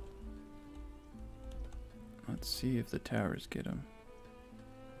 Let's see if the towers get him.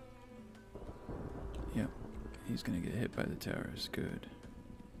 Yep, he's gonna get hit by the towers. Good.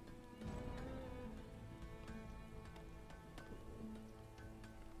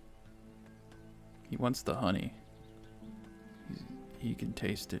 He wants the honey. He can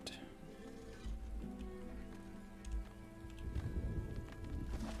taste it.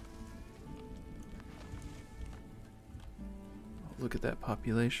 Look at that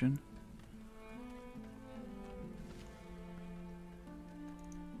population.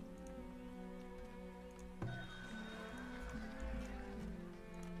 I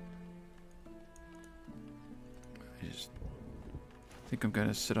just think I'm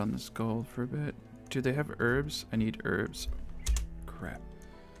gonna sit on this gold for a bit. Do they have herbs? I need herbs. Crap.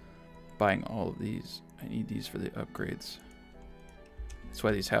 Buying all of these. I need these for the upgrades. That's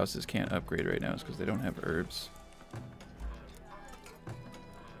why these houses can't upgrade right now, is because they don't have herbs.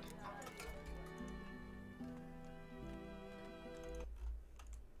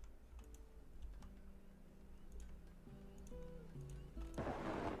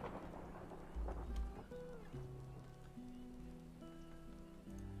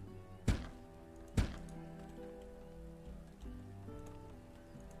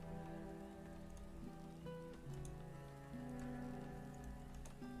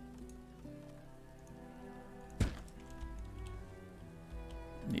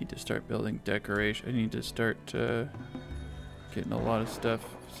 Need to start building decoration. I need to start getting a lot of stuff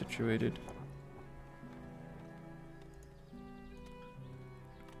situated.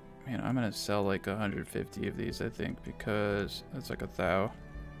 Man, I'm gonna sell like 150 of these, I think, because that's like 1,000.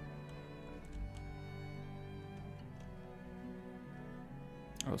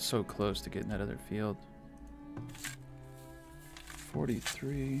 I was so close to getting that other field.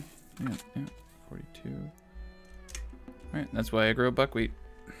 43. Yeah, 42. Alright, that's why I grow buckwheat.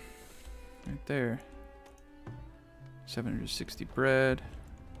 Right there. 760 bread.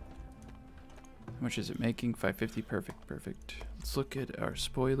 How much is it making? 550. Perfect, perfect. Let's look at our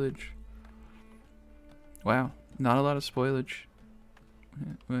spoilage. Wow, not a lot of spoilage.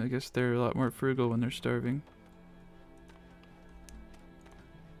 Well, I guess they're a lot more frugal when they're starving.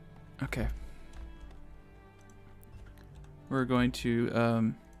 Okay. We're going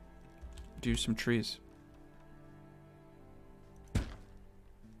to do some trees.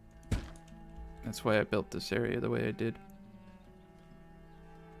 That's why I built this area the way I did.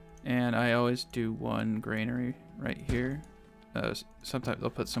 And I always do one granary right here. Sometimes they'll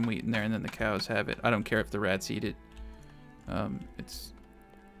put some wheat in there and then the cows have it. I don't care if the rats eat it. It's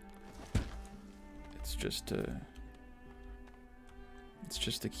just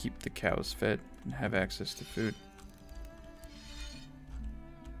to keep the cows fed and have access to food.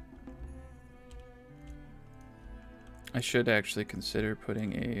 I should actually consider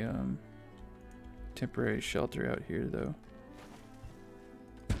putting a temporary shelter out here, though.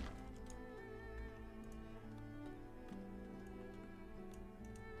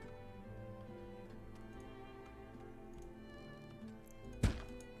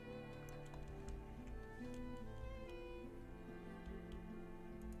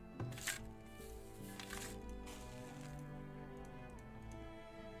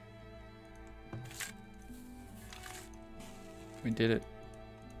 We did it.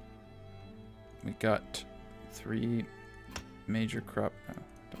 We got 3 major crop. No,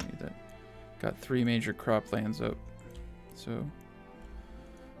 don't need that. Got 3 major croplands up. So,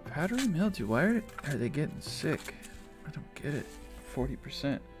 powdery mildew. Why are they getting sick? I don't get it.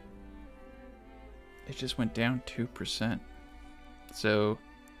 40%. It just went down 2%. So,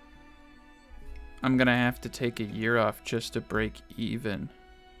 I'm gonna have to take a year off just to break even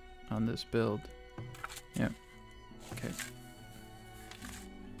on this build. Yep. Okay.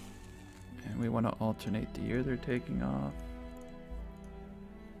 And we want to alternate the year they're taking off.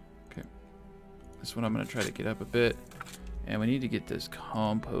 Okay. This one I'm going to try to get up a bit. And we need to get this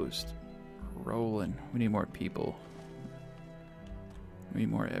compost rolling. We need more people. We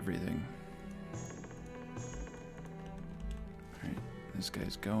need more everything. Alright, this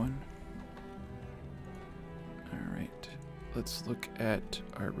guy's going. Alright, let's look at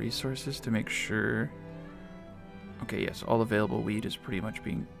our resources to make sure. Okay, yes, all available wheat is pretty much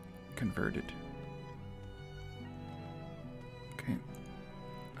being converted. Okay.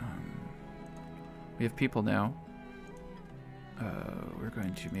 We have people now. We're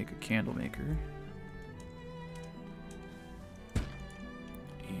going to make a candle maker.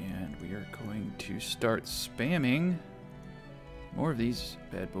 And we are going to start spamming more of these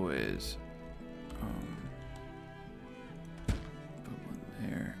bad boys. Put one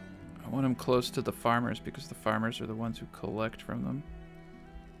there. I want them close to the farmers because the farmers are the ones who collect from them.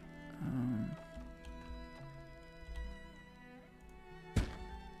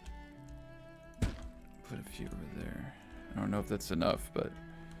 Put a few over there. I don't know if that's enough, but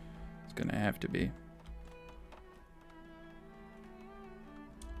it's gonna have to be.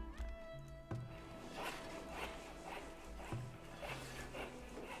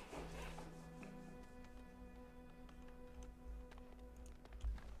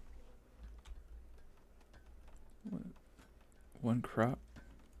 What? One crop.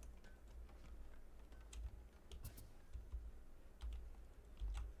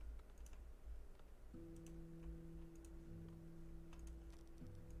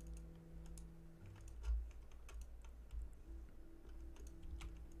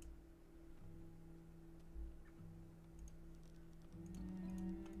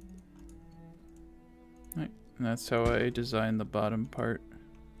 And that's how I designed the bottom part.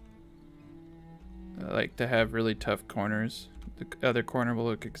 I like to have really tough corners. The other corner will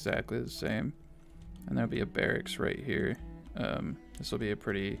look exactly the same. And there'll be a barracks right here. This will be a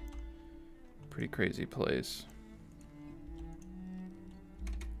pretty crazy place.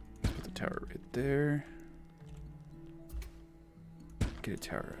 Let's put the tower right there. Get a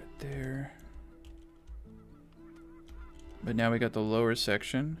tower right there. But now we got the lower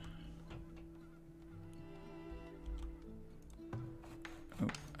section. Oh,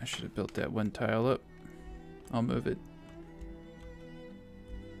 I should have built that one tile up. I'll move it.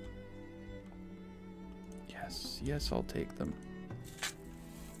 Yes, I'll take them.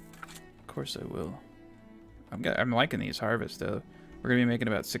 Of course I will. I'm liking these harvests though. We're gonna be making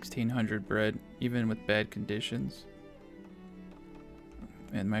about 1,600 bread, even with bad conditions.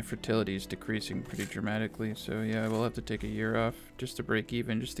 And my fertility is decreasing pretty dramatically, so yeah, we'll have to take a year off just to break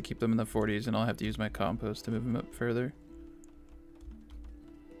even, just to keep them in the 40s, and I'll have to use my compost to move them up further.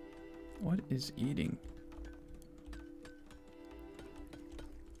 What is eating?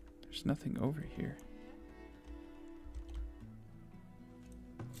 There's nothing over here.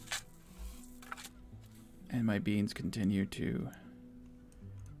 And my beans continue to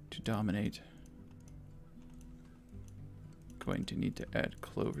dominate. Going to need to add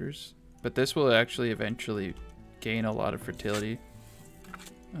clovers, but this will actually eventually gain a lot of fertility.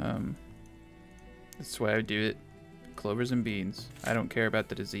 That's why I do it. Clovers and beans. I don't care about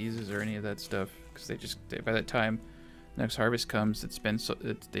the diseases or any of that stuff, because by the time next harvest comes,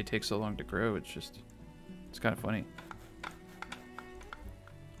 they take so long to grow. It's kind of funny.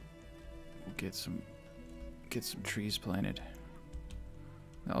 We'll get some trees planted.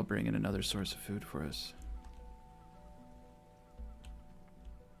 That'll bring in another source of food for us.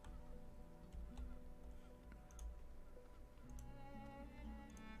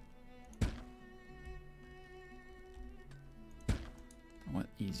 I want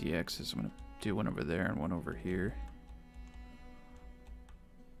easy access. I'm gonna do one over there and one over here.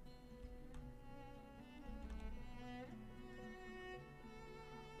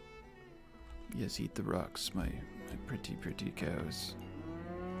 Yes, eat the rocks, my pretty cows.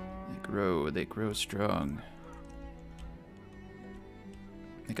 They grow strong.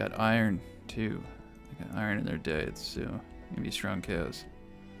 They got iron too. They got iron in their diets, so gonna be strong cows.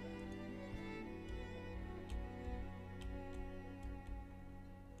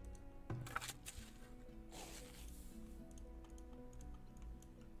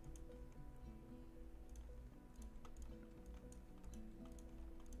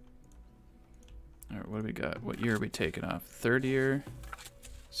 Alright, what do we got? What year are we taking off? Third year,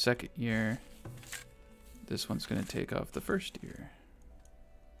 second year. This one's gonna take off the first year.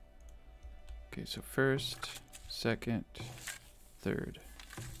 Okay, so first, second, third.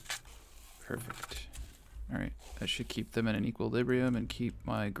 Perfect. Alright, I should keep them in an equilibrium and keep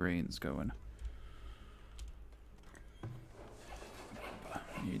my grains going.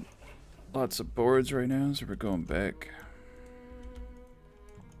 Need lots of boards right now, so we're going back.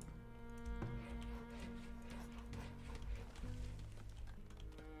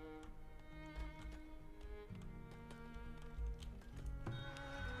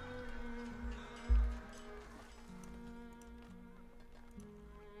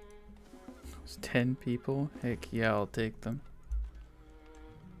 It's 10 people? Heck yeah, I'll take them.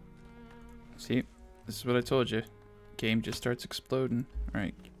 See? This is what I told you. Game just starts exploding.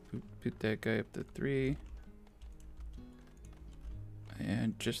 Alright, boot that guy up to 3.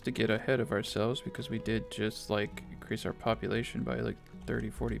 And just to get ahead of ourselves, because we did just like increase our population by like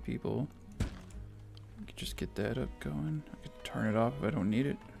 30-40 people. We could just get that up going. I could turn it off if I don't need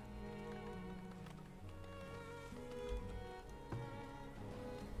it.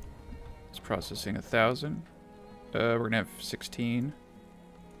 It's processing 1,000. We're gonna have 16.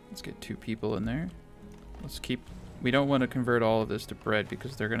 Let's get 2 people in there. Let's keep. We don't want to convert all of this to bread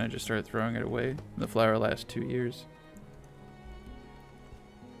because they're gonna just start throwing it away. The flour lasts 2 years.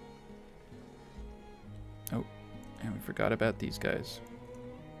 Oh, and we forgot about these guys.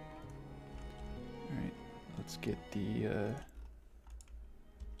 All right, let's get the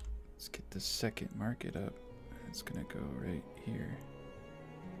second market up. It's gonna go right here.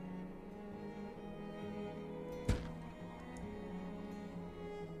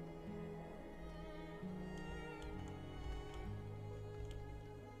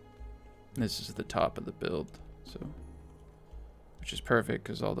 This is the top of the build, so which is perfect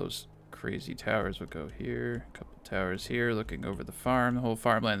because all those crazy towers would go here, a couple towers here looking over the farm. The whole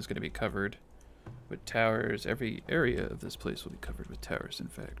farmland is going to be covered with towers. Every area of this place will be covered with towers, in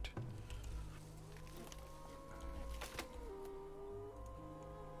fact.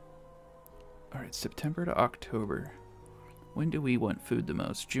 Alright, September to October. When do we want food the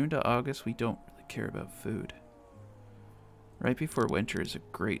most? June to August, we don't really care about food. Right before winter is a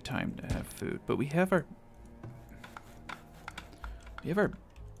great time to have food, but we have our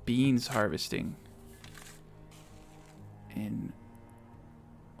beans harvesting in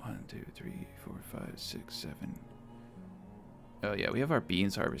 1, 2, 3, 4, 5, 6, 7. Oh yeah, we have our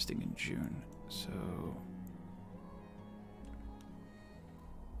beans harvesting in June, so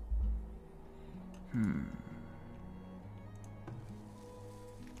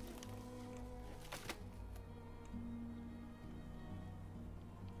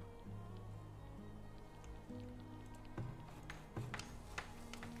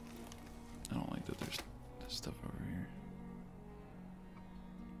I don't like that there's stuff over here.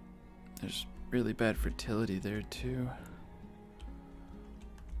 There's really bad fertility there too.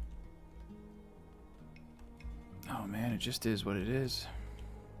 Oh man, it just is what it is.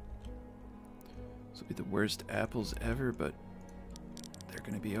 This will be the worst apples ever, but they're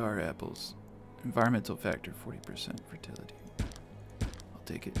gonna be our apples. Environmental factor, 40% fertility. I'll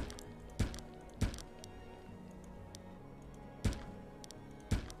take it.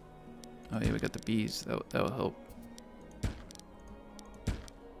 Oh yeah, we got the bees. That'll help.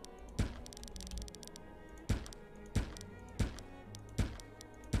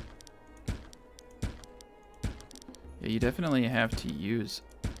 Yeah, you definitely have to use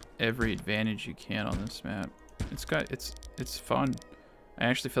every advantage you can on this map. It's fun. I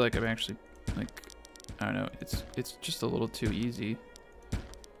actually feel like I'm actually like, I don't know, it's just a little too easy.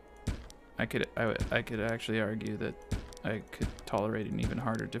 I could actually argue that I could tolerate an even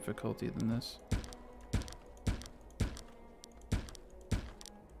harder difficulty than this.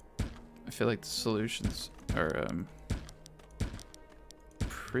 I feel like the solutions are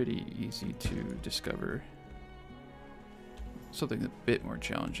pretty easy to discover. Something a bit more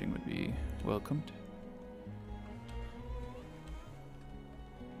challenging would be welcomed.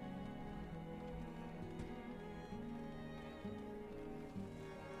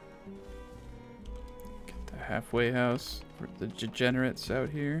 Get the halfway house for the degenerates out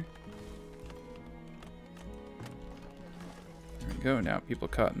here. There we go. Now people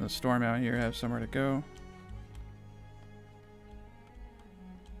caught in the storm out here have somewhere to go.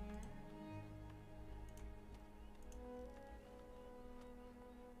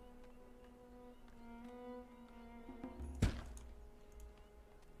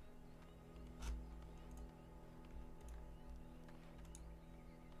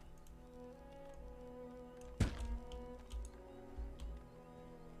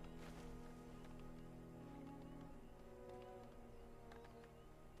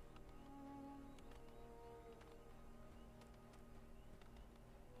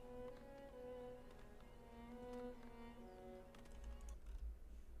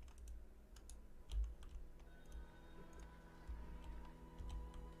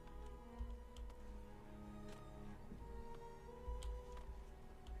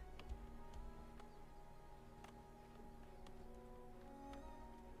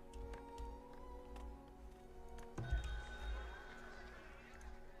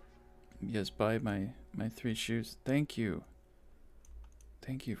 Yes, buy my 3 shoes. Thank you.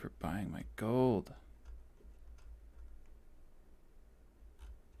 Thank you for buying my gold.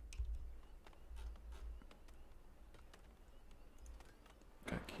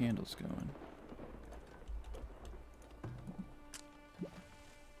 Got candles going.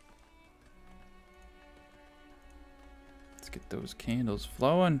 Let's get those candles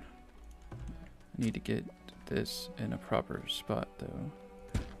flowing. I need to get this in a proper spot though.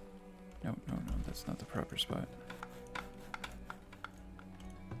 No, that's not the proper spot.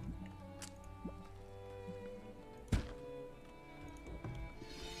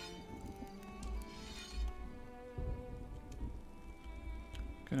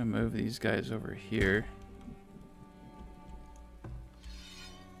 Gonna move these guys over here.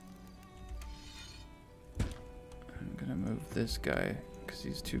 I'm gonna move this guy because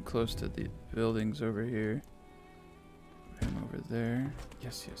he's too close to the buildings over here. Him over there.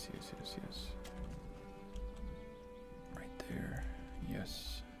 Yes. Right there.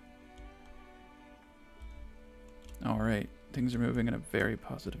 Yes. Alright. Things are moving in a very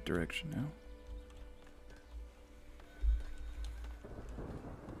positive direction now.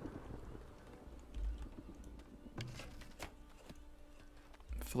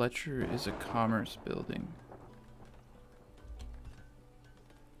 Fletcher is a commerce building.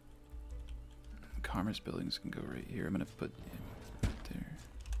 Commerce buildings can go right here. I'm gonna put him right there.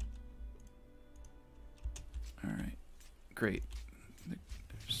 Alright. Great. They're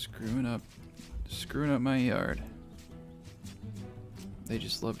screwing up my yard. They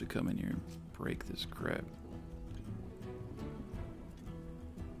just love to come in here and break this crap.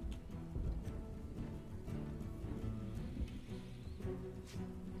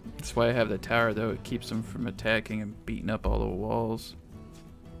 That's why I have the tower though. It keeps them from attacking and beating up all the walls.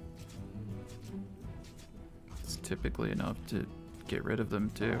 It's typically enough to get rid of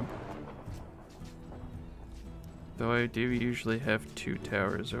them too. Though I do usually have 2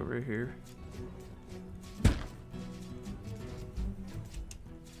 towers over here.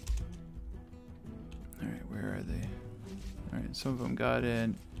 Alright, where are they? Alright, some of them got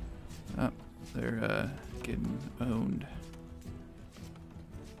in. Oh, they're getting owned.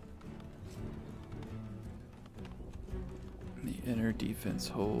 The inner defense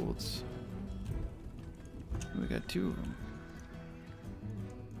holds. We got 2 of them.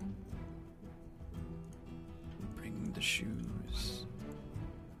 the shoes.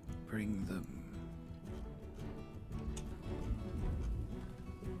 Bring them.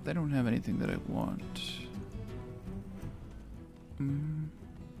 They don't have anything that I want.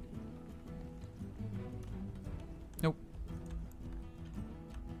 Nope.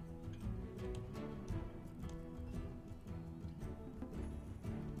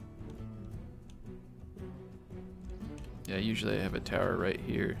 Yeah, usually I have a tower right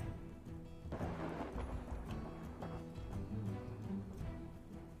here.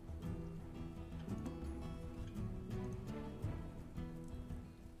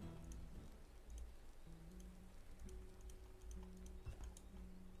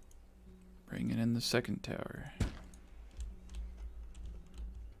 Bringing in the second tower.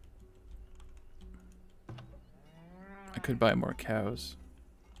 I could buy more cows.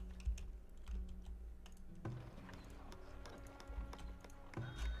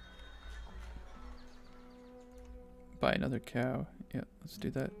 Buy another cow. Yeah, let's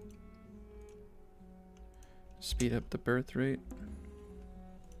do that. Speed up the birth rate.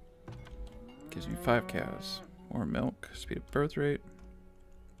 Gives me 5 cows. More milk. Speed up birth rate.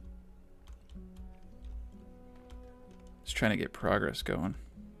 Just trying to get progress going.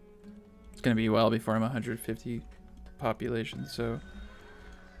 It's gonna be a while before I'm 150 population, so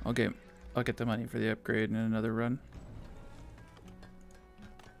I'll get the money for the upgrade in another run.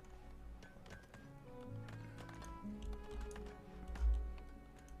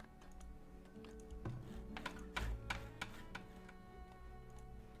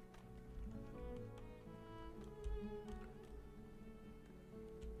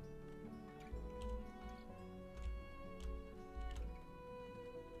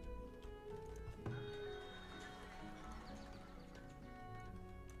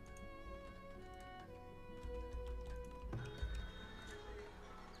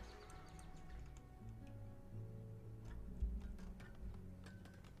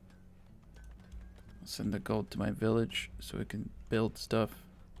 Send the gold to my village so I can build stuff.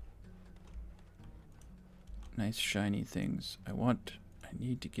 Nice shiny things. I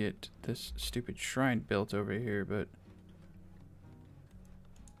need to get this stupid shrine built over here, but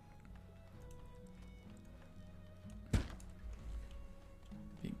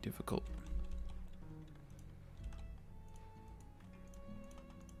being difficult.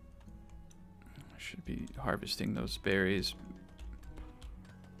 I should be harvesting those berries.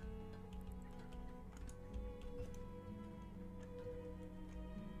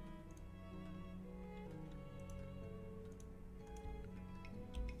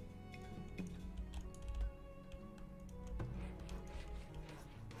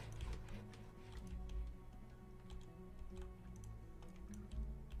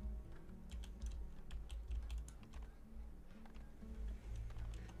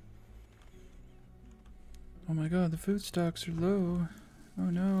 Oh my god, the food stocks are low. Oh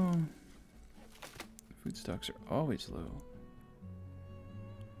no. Food stocks are always low.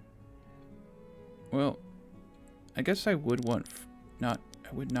 Well, I guess I would want I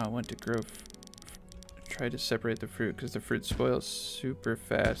would not want to grow try to separate the fruit because the fruit spoils super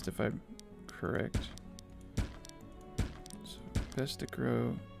fast if I'm correct. So best to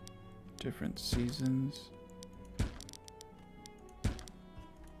grow different seasons.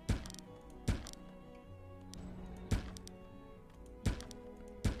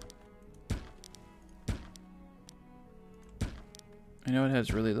 I know it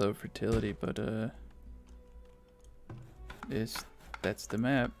has really low fertility, but that's the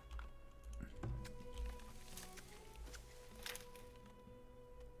map.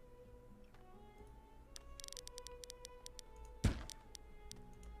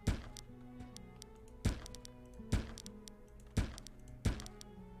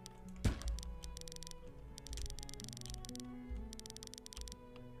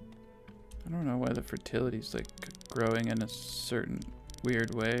 I don't know why the fertility's like growing in a certain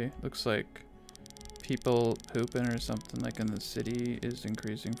weird way. Looks like people pooping or something like in the city is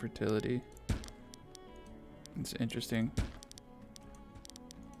increasing fertility. It's interesting.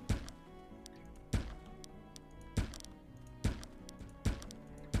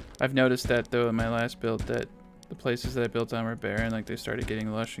 I've noticed that though in my last build that the places that I built on were barren, like they started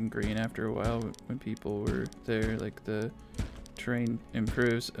getting lush and green after a while when people were there. Like the terrain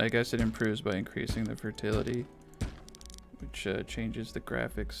improves. I guess it improves by increasing the fertility, which changes the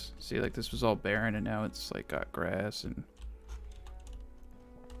graphics. See, like this was all barren and now it's like got grass and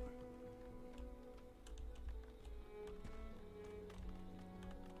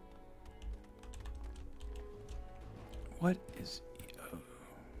what is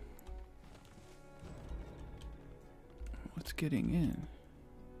what's getting in?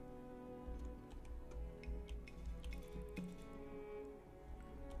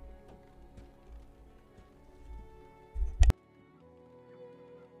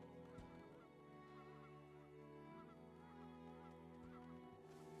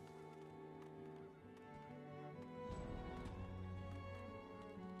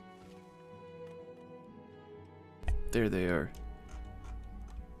 There they are.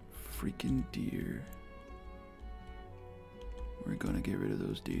 Freaking deer. We're gonna get rid of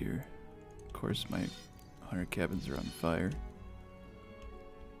those deer. Of course, my 100 cabins are on fire.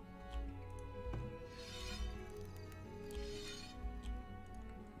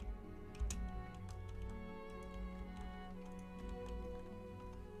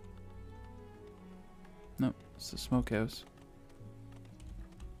 No, it's the smokehouse.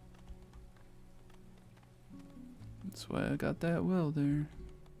 That's why I got that well there.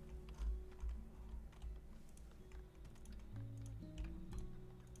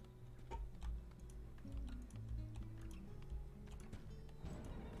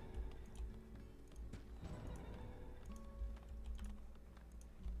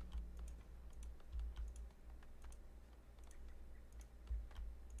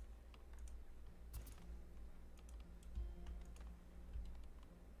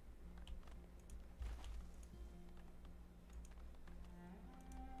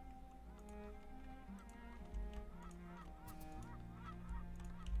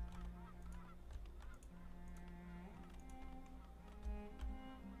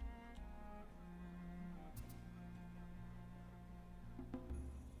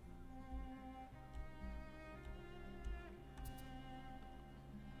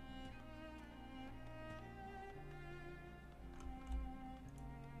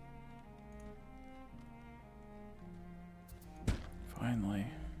 Finally.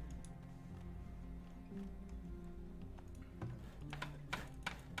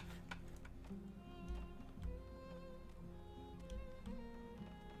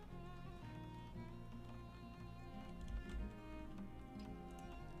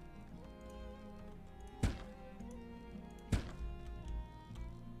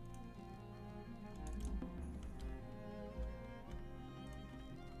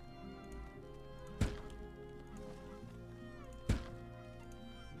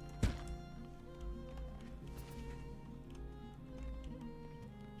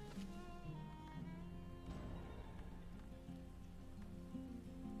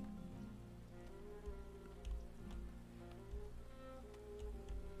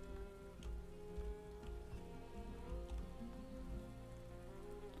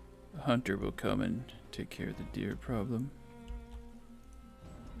 A hunter will come and take care of the deer problem.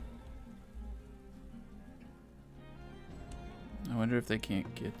 I wonder if they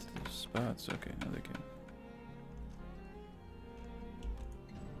can't get to the spots. Okay, no they can.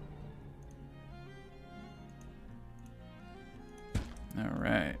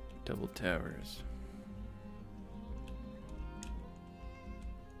 Alright, double towers.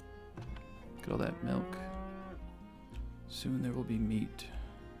 Get all that milk. Soon there will be meat.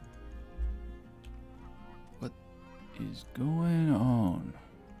 What is going on?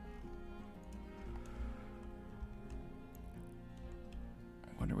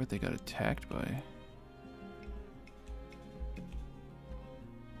 I wonder what they got attacked by.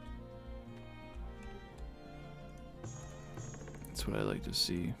 That's what I like to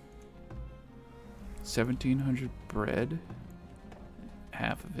see. 1,700 bread.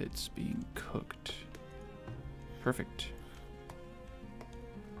 Half of it's being cooked. Perfect.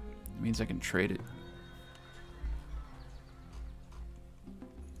 It means I can trade it.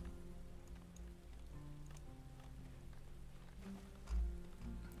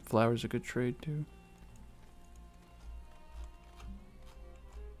 Flour's a good trade too.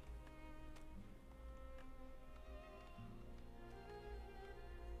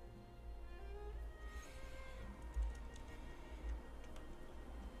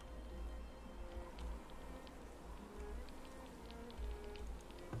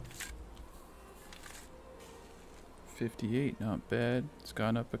 $58, not bad. It's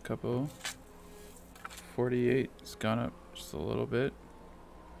gone up a couple. 48, it's gone up just a little bit.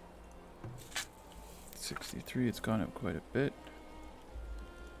 63, it's gone up quite a bit.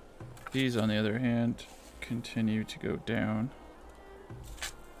 These, on the other hand, continue to go down.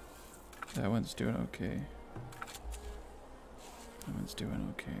 That one's doing okay. That one's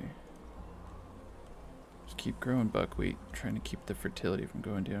doing okay. Just keep growing buckwheat, trying to keep the fertility from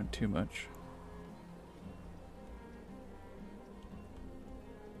going down too much.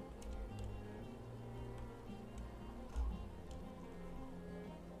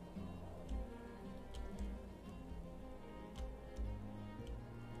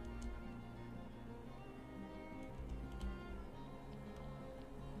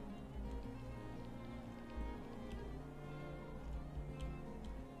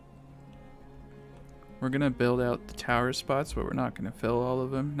 We're gonna build out the tower spots, but we're not gonna fill all of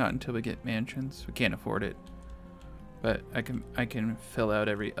them. Not until we get mansions. We can't afford it. But I can fill out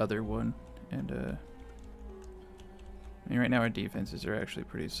every other one, and I mean, right now our defenses are actually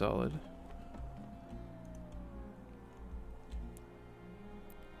pretty solid.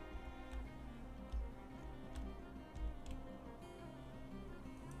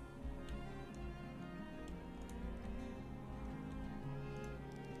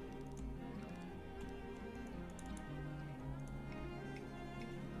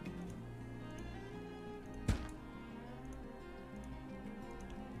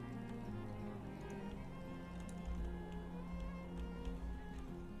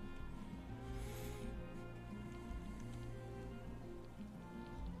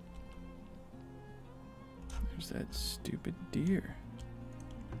 There's that stupid deer.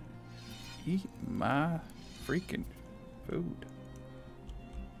 Eat my freaking food.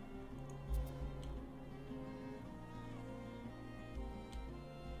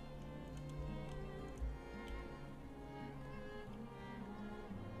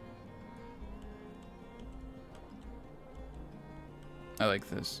 I like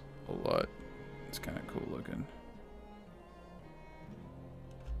this a lot. It's kind of cool looking.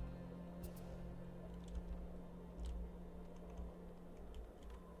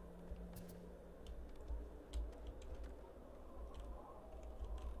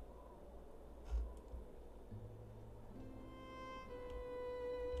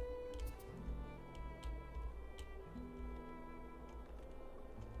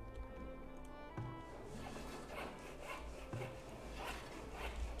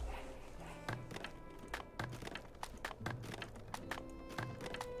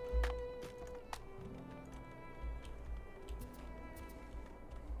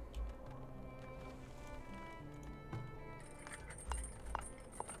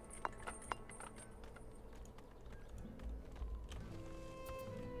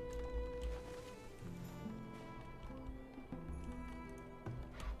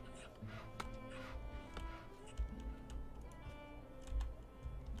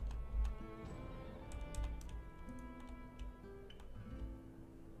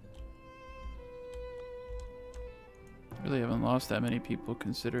 Really haven't lost that many people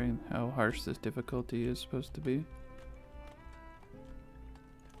considering how harsh this difficulty is supposed to be.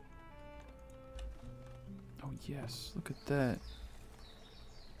 Oh yes, look at that.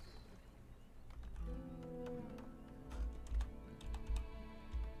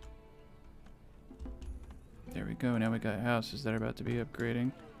 There we go, now we got houses that are about to be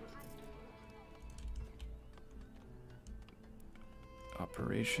upgrading.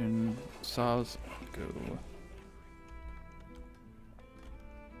 Operation Saws go.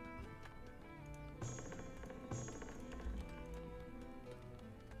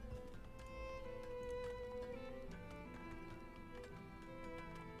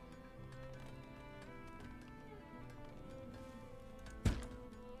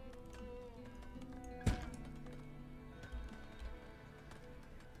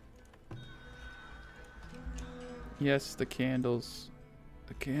 Yes, the candles.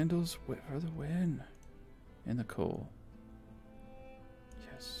 The candles for the win. And the coal.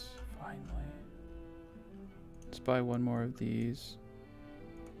 Yes, finally. Let's buy one more of these.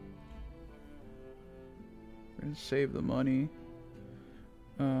 We're gonna save the money.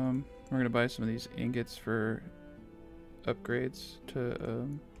 We're gonna buy some of these ingots for upgrades to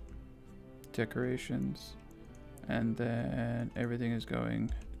decorations. And then everything is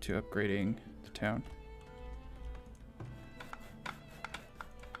going to upgrading the town.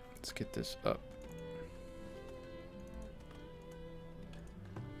 Let's get this up.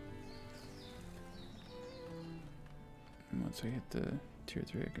 And once I hit the tier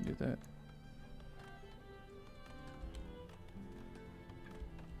 3, I can do that.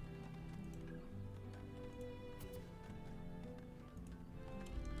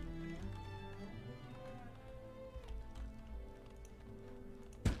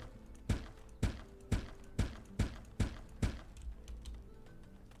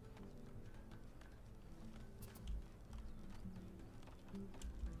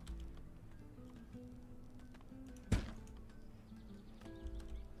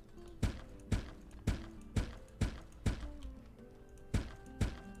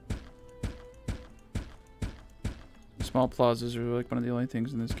 Small plazas are like one of the only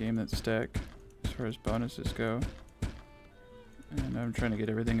things in this game that stack as far as bonuses go. And I'm trying to get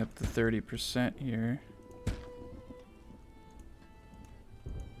everything up to 30% here.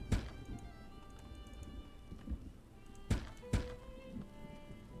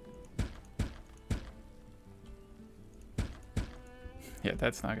 Yeah,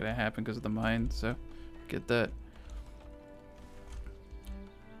 that's not gonna happen because of the mine, so get that.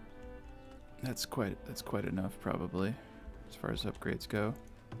 That's quite enough probably as far as upgrades go.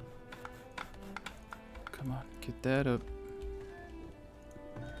 Come on, get that up.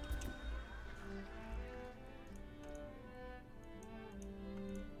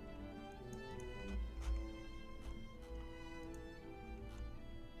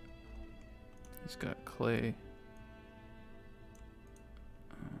 He's got clay.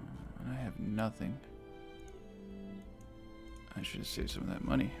 And I have nothing. I should have saved some of that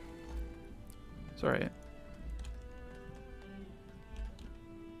money. It's alright.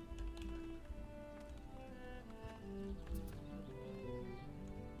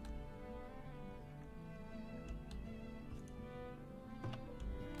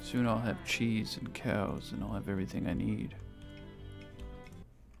 Soon I'll have cheese and cows and I'll have everything I need.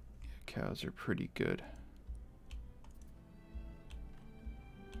 Yeah, cows are pretty good.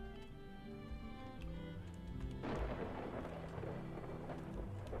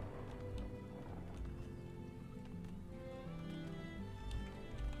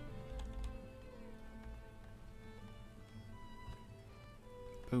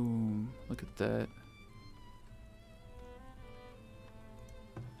 Boom, look at that.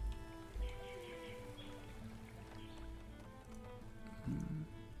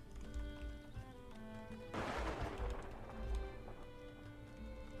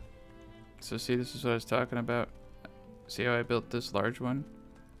 So see, this is what I was talking about. See how I built this large one?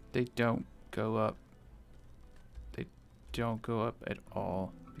 They don't go up. They don't go up at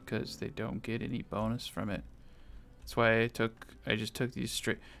all because they don't get any bonus from it. That's why I just took these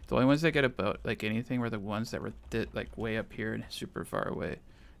straight. The only ones that get about like anything were the ones that were like way up here and super far away.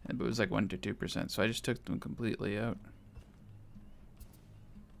 And it was like 1 to 2%. So I just took them completely out.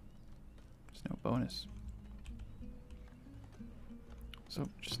 There's no bonus. So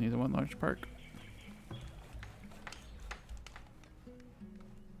just need the one large park.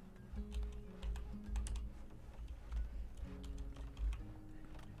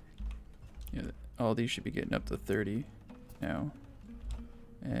 Yeah, all these should be getting up to 30 now.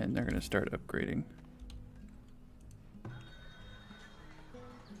 And they're gonna start upgrading.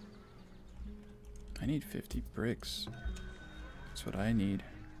 I need 50 bricks. That's what I need.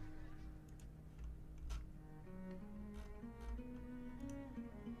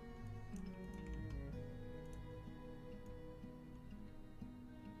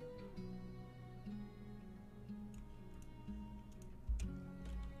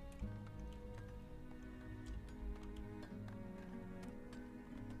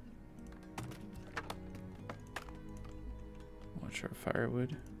 Watch our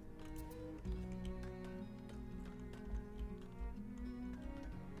firewood.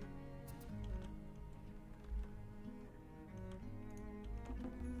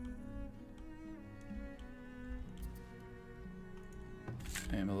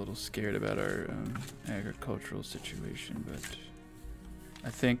 I am a little scared about our agricultural situation, but I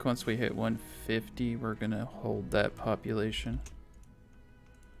think once we hit 150, we're gonna hold that population.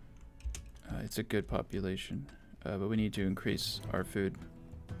 It's a good population, but we need to increase our food.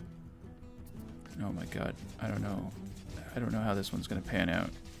 Oh my god, I don't know how this one's gonna pan out.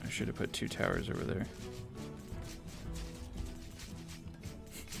 I should have put 2 towers over there.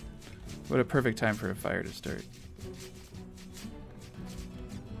 What a perfect time for a fire to start.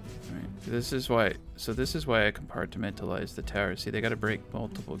 This is why I compartmentalize the tower. See, they gotta break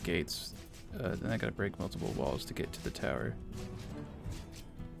multiple gates. Then they gotta break multiple walls to get to the tower.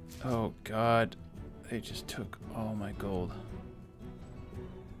 Oh god. They just took all my gold.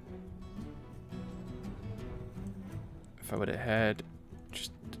 If I would have had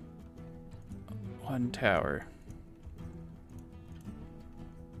just 1 tower.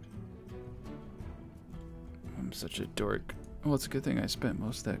 I'm such a dork. Well, it's a good thing I spent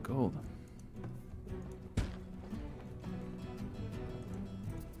most of that gold.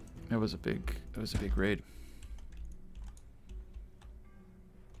 It was a big raid.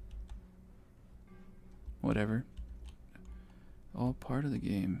 Whatever. All part of the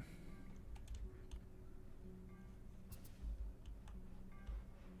game.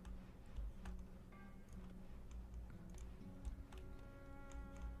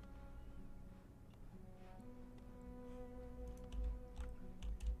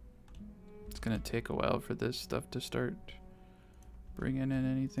 It's gonna take a while for this stuff to start bringing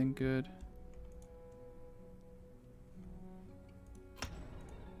in anything good.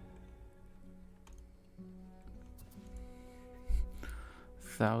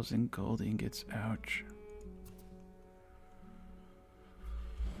 $1,000 gold ingots, ouch.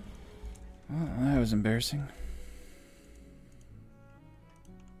 Well, that was embarrassing.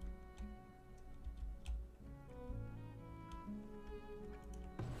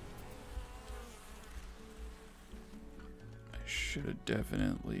 Should have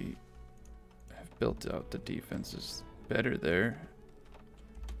definitely have built out the defenses better there.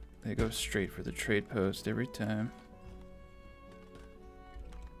 They go straight for the trade post every time.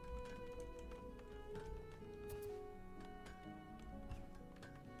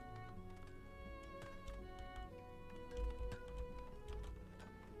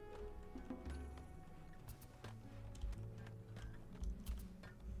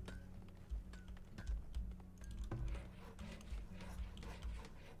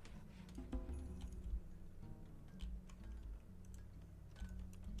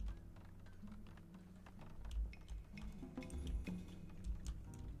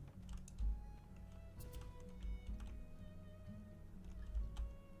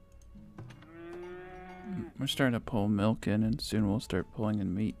 We're starting to pull milk in, and soon we'll start pulling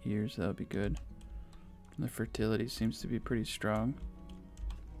in meat ears. That'll be good. And the fertility seems to be pretty strong.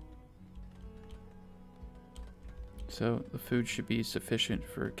 So the food should be sufficient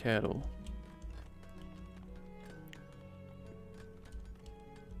for cattle.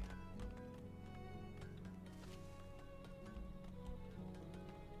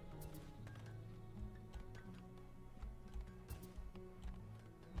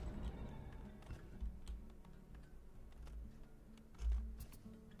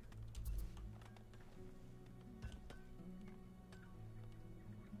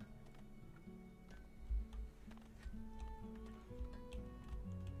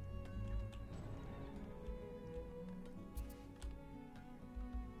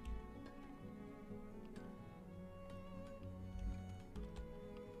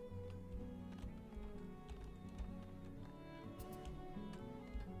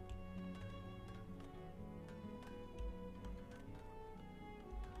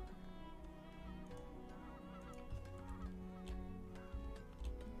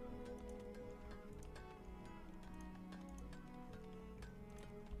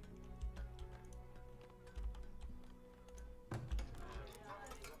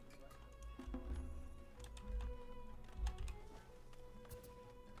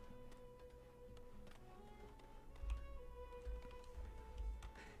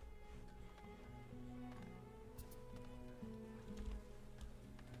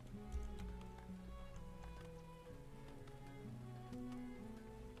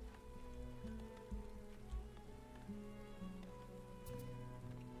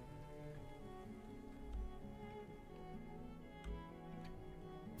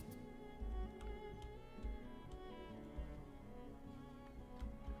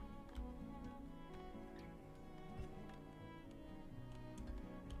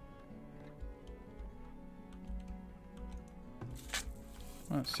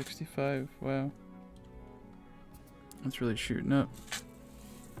 Oh, 65, wow. That's really shooting up.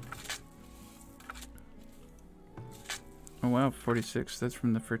 Oh wow, 46, that's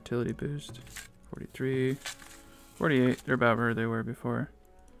from the fertility boost. 43, 48, they're about where they were before.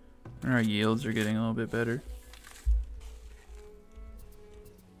 And our yields are getting a little bit better.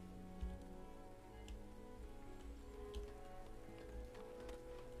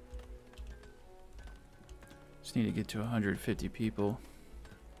 Just need to get to 150 people.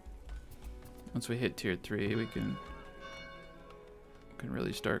 Once we hit tier 3, we can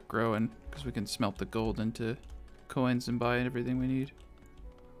really start growing, because we can smelt the gold into coins and buy everything we need.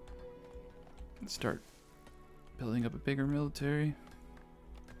 And start building up a bigger military.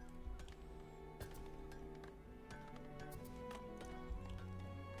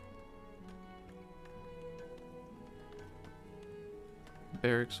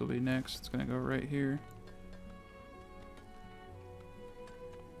 Barracks will be next. It's gonna go right here.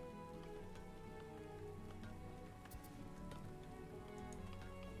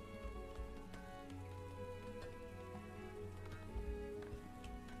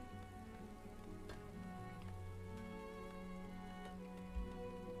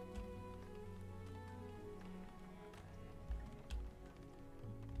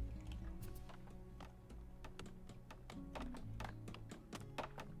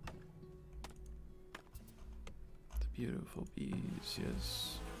 Beautiful bees,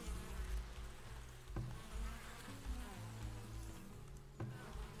 yes.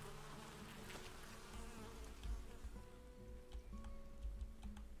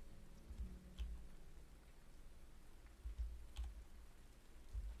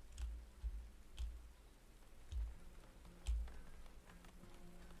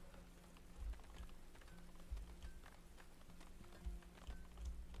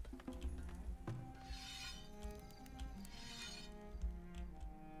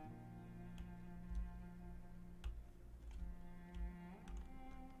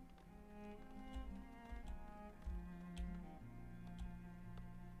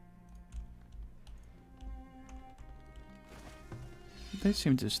 They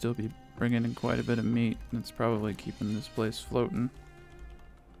seem to still be bringing in quite a bit of meat. That's probably keeping this place floating.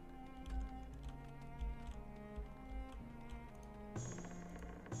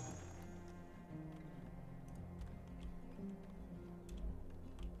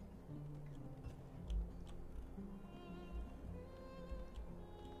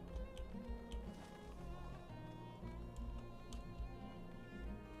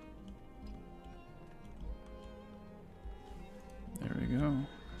 There we go.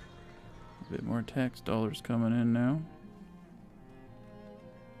 A bit more tax dollars coming in now.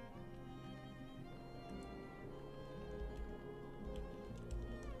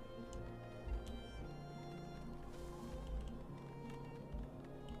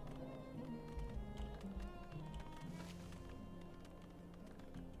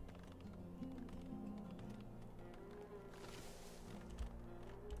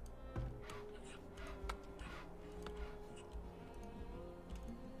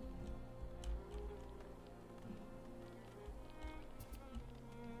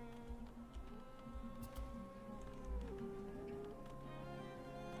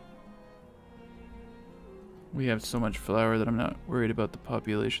 We have so much flour that I'm not worried about the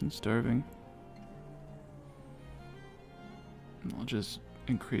population starving. I'll just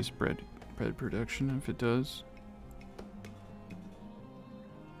increase bread production if it does.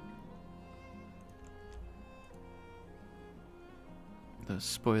 The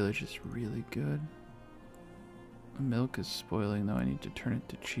spoilage is really good. The milk is spoiling though, I need to turn it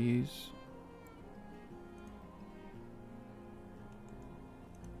to cheese.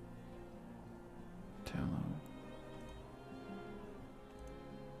 Tallow.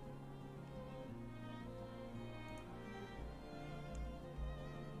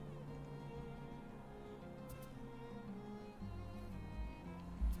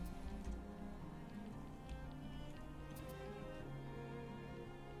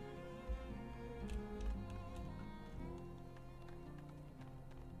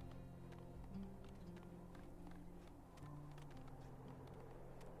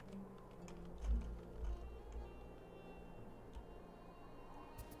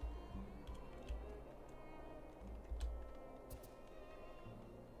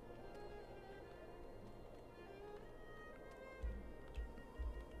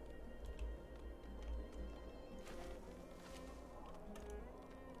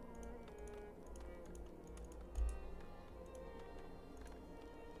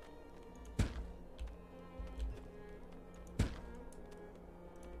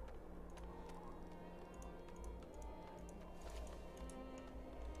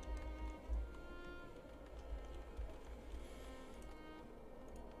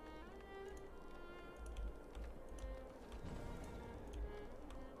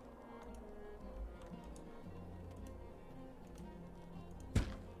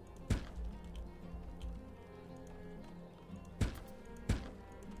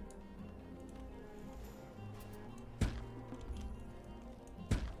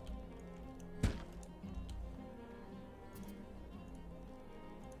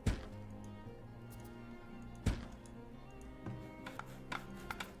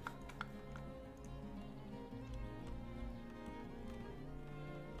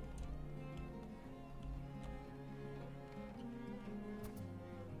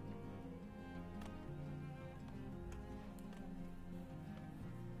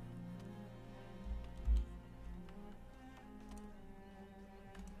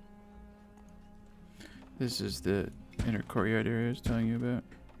 This is the inner courtyard area I was telling you about.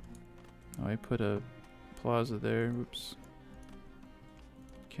 Oh, I put a plaza there. Whoops.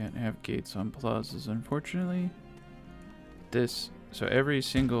 Can't have gates on plazas, unfortunately. So every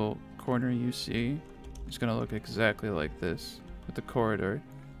single corner you see is going to look exactly like this with the corridor.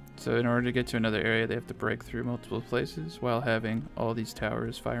 So in order to get to another area, they have to break through multiple places while having all these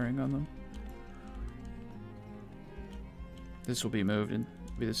towers firing on them. This will be moved and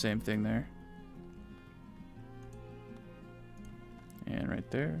be the same thing there. And right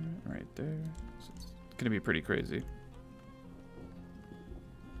there, right there. So it's gonna be pretty crazy.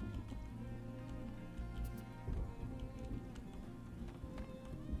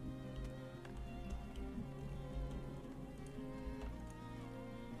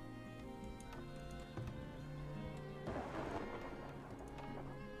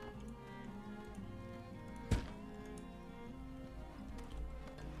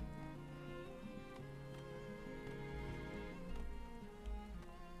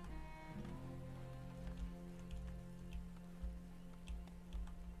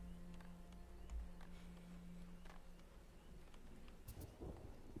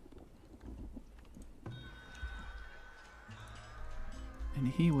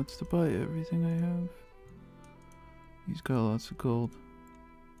 And he wants to buy everything I have. He's got lots of gold.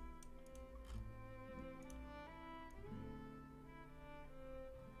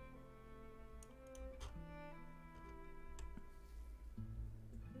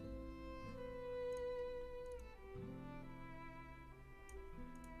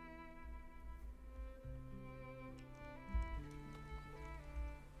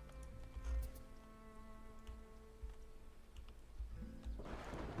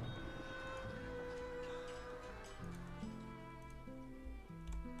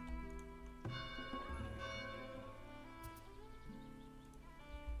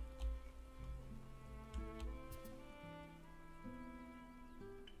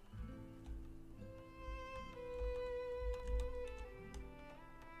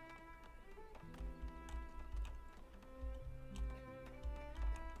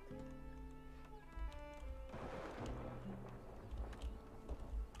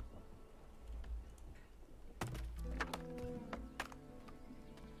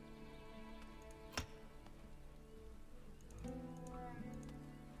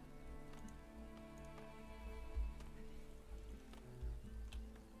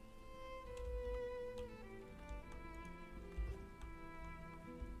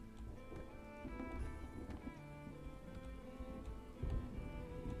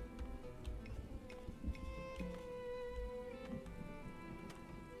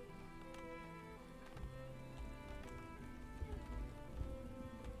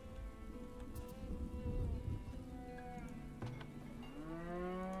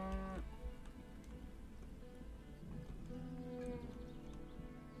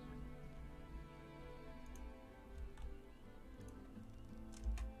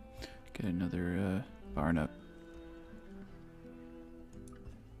 Get another barn up.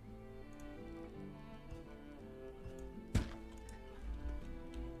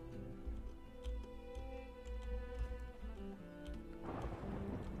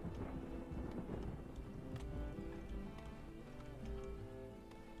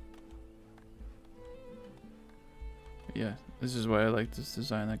 Yeah, this is why I like this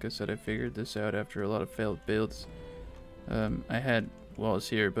design. Like I said, I figured this out after a lot of failed builds. I had walls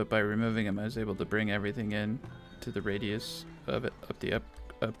here, but by removing them I was able to bring everything in to the radius of it up the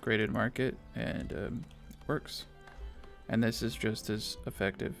upgraded market, and works. And this is just as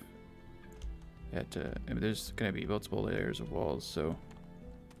effective at I mean, there's going to be multiple layers of walls, so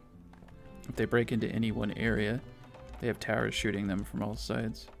if they break into any one area, they have towers shooting them from all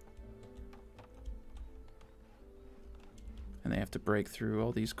sides. And they have to break through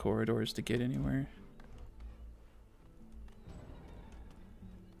all these corridors to get anywhere.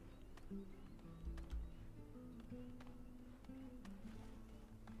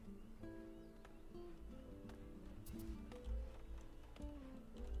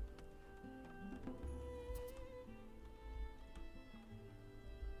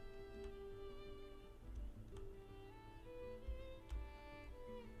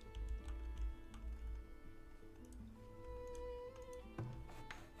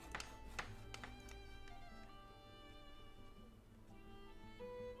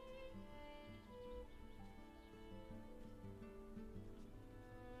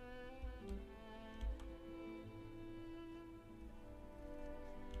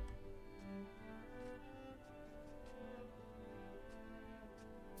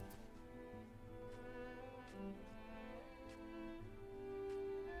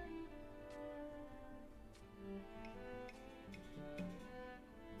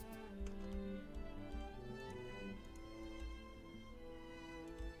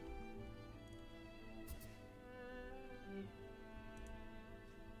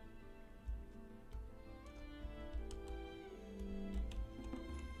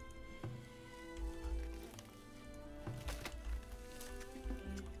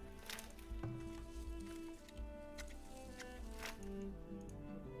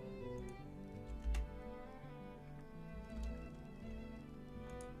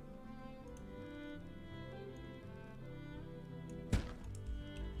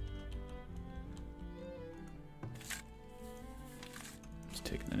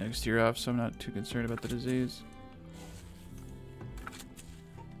 Taking the next year off, so I'm not too concerned about the disease.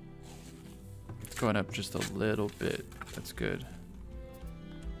 It's going up just a little bit. That's good.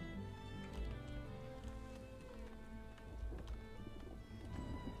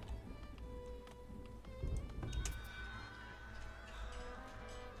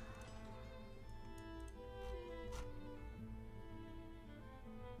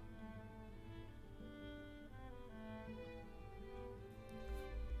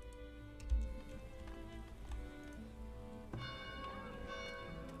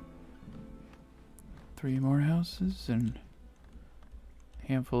 3 more houses and a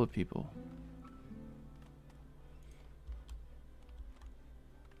handful of people.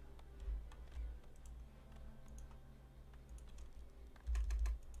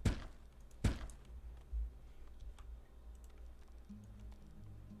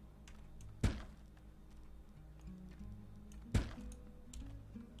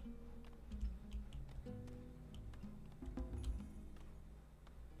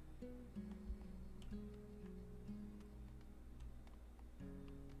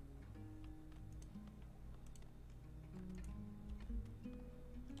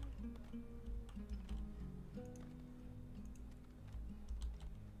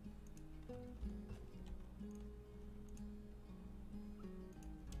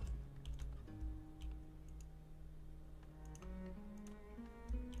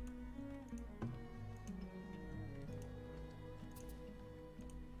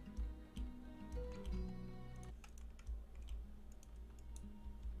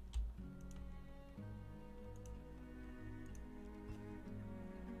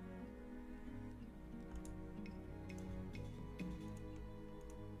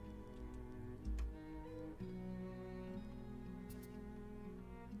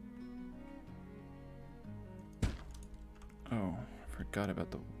 Oh, forgot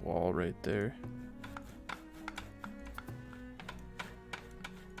about the wall right there.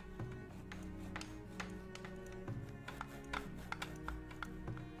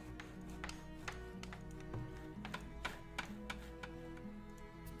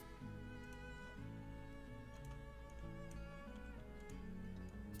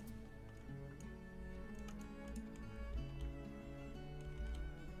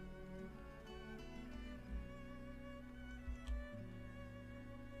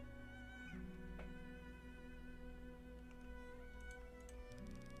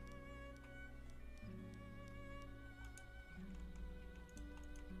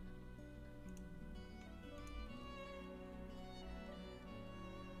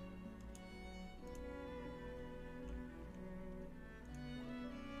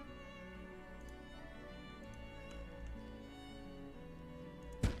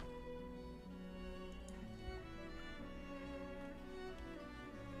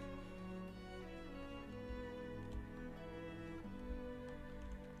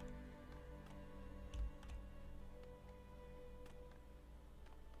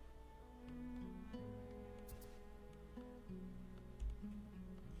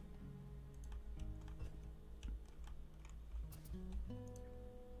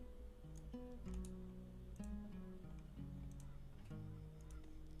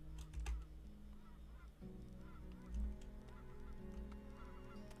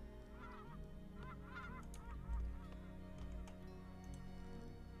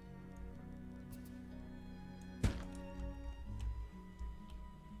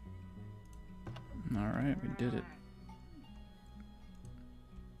 Alright, we did it.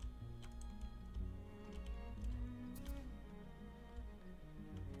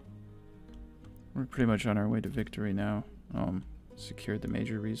 We're pretty much on our way to victory now. Secured the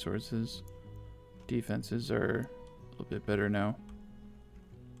major resources. Defenses are a little bit better now.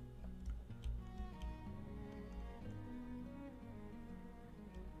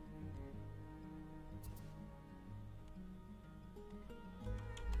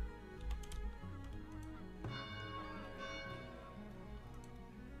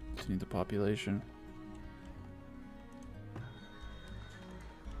 Just need the population.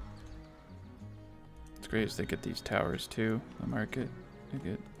 It's great as they get these towers too. The market, they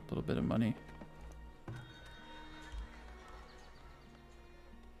get a little bit of money.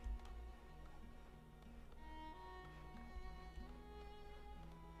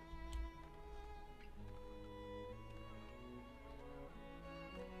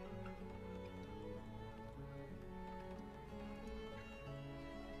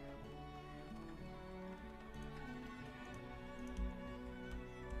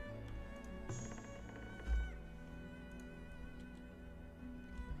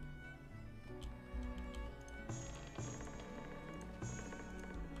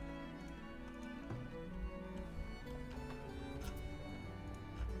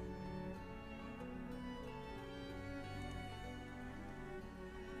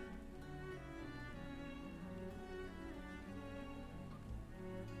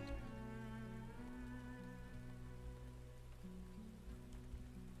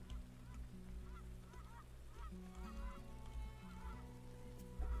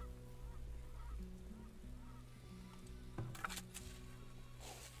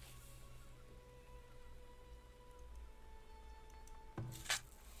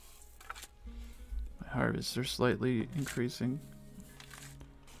 harvests are slightly increasing.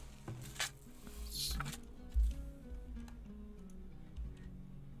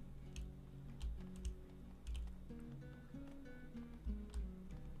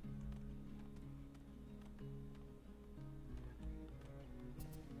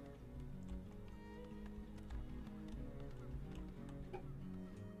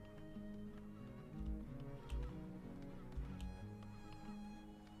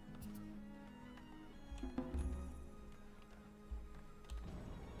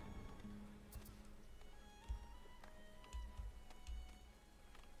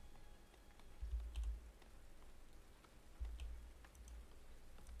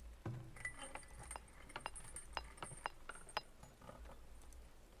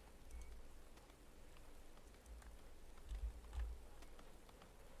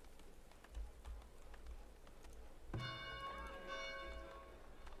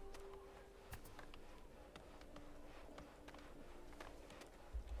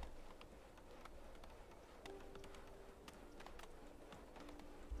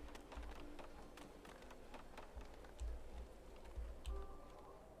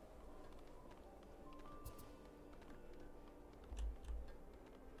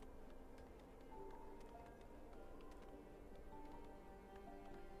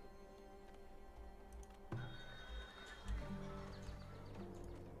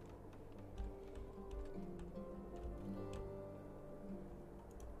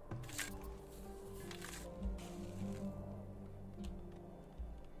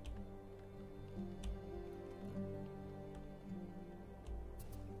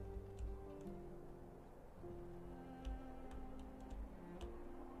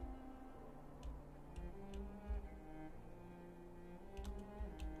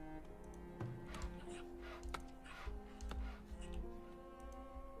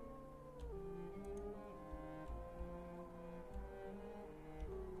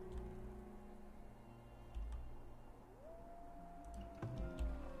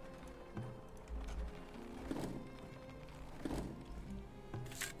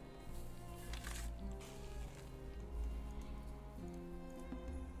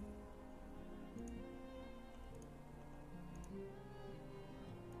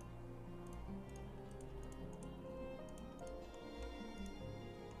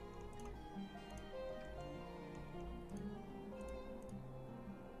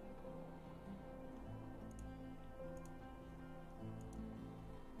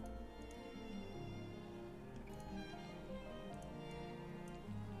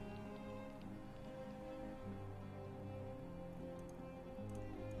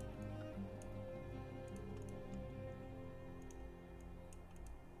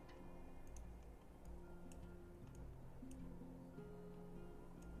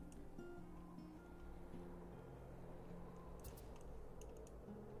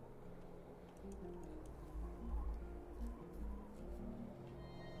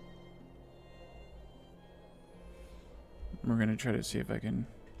 We're gonna try to see if I can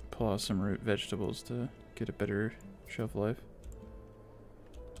pull out some root vegetables to get a better shelf life.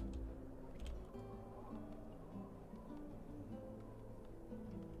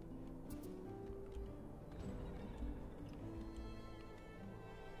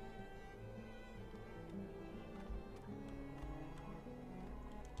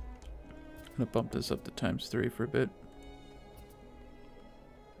 I'm gonna bump this up to ×3 for a bit.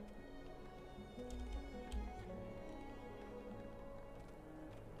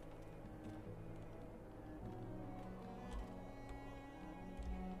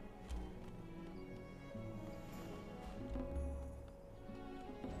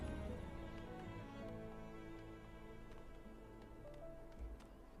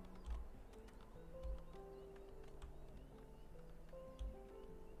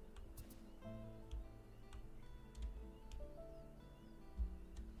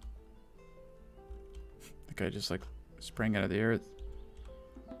 The guy just like sprang out of the earth.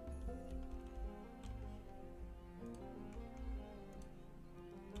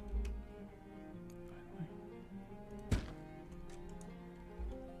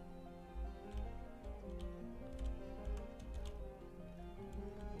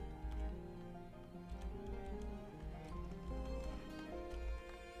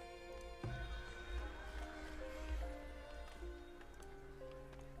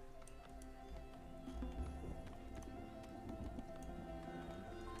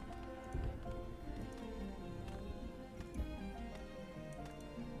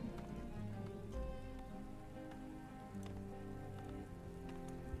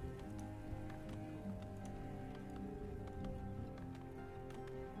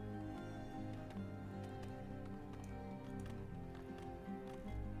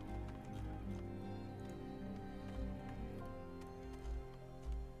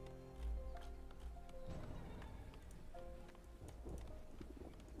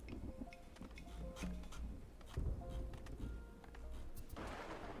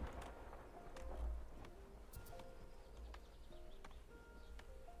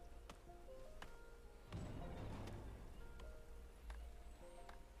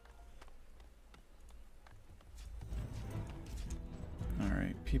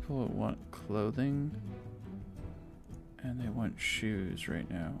 people want clothing and they want shoes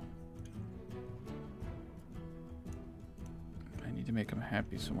right now. I need to make them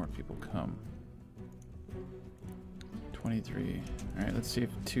happy so more people come. 23. Alright, let's see if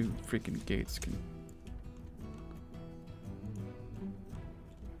 2 freaking gates can...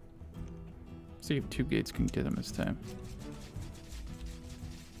 See if 2 gates can get them this time.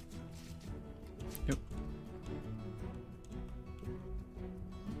 Yep.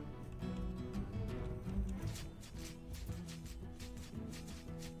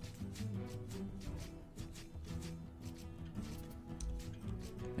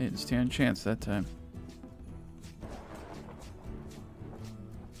 They didn't stand a chance that time.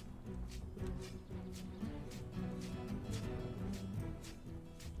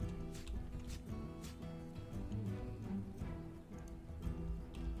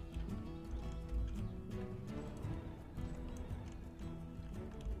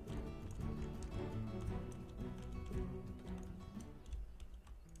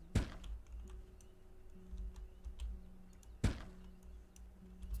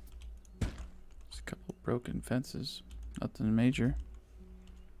 Broken fences, nothing major.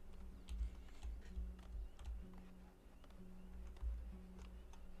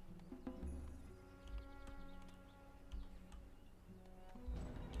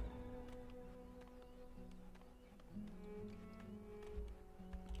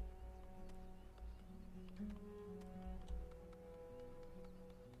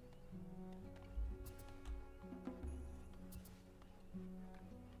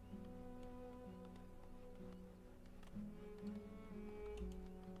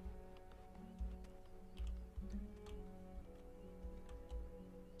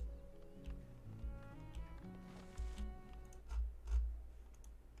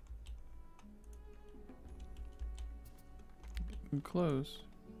 Close.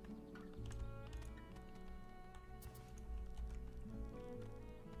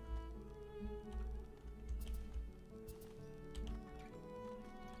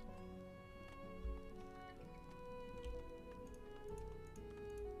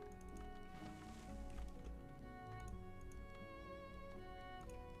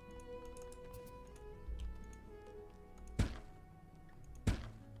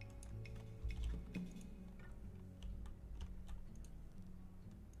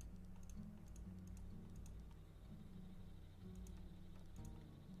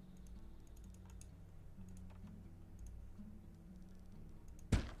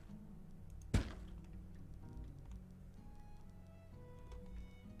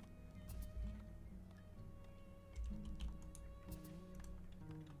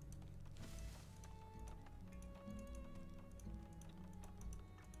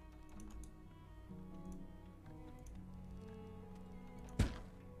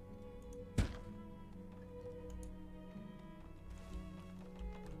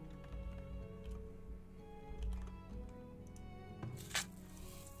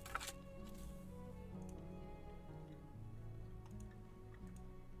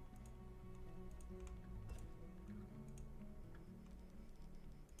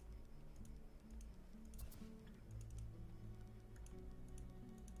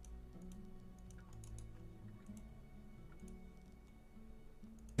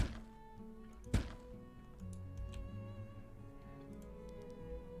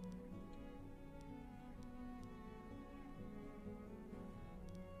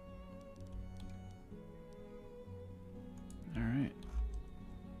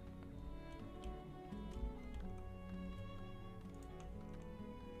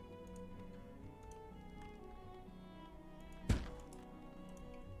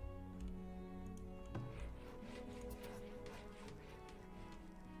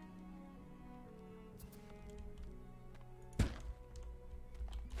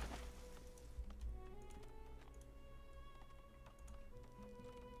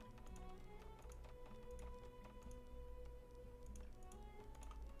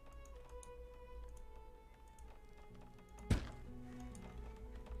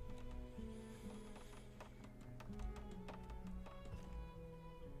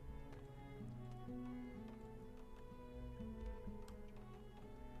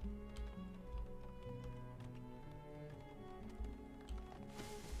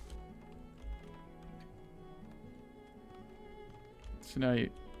 So now you,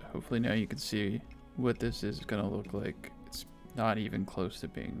 hopefully now you can see what this is gonna look like. It's not even close to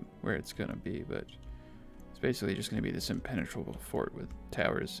being where it's gonna be, but it's basically just gonna be this impenetrable fort with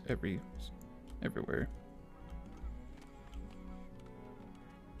towers everywhere.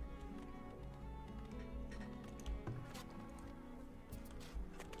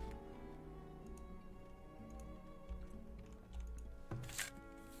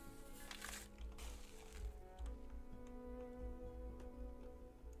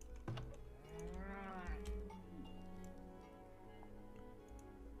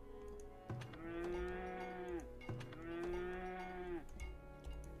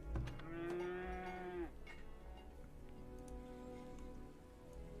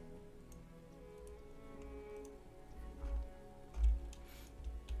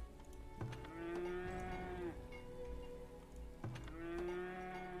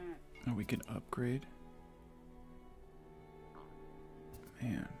 Oh, we can upgrade?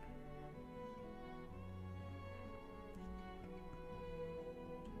 Man.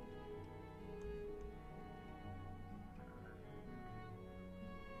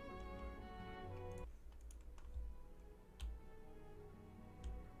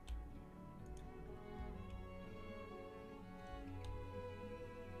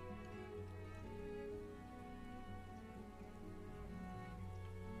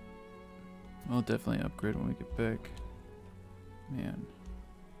 I'll definitely upgrade when we get back. Man.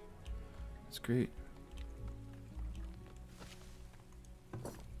 That's great.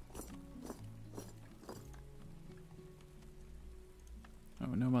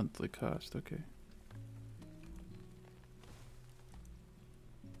 Oh, no monthly cost, okay.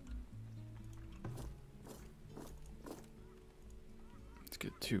 Let's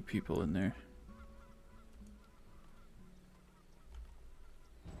get 2 people in there.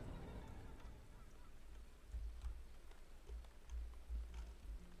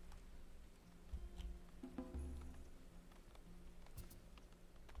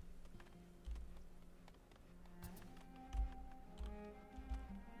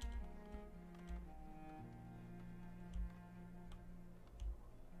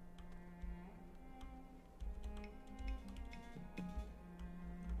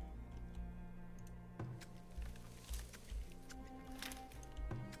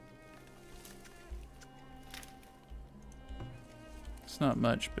 It's not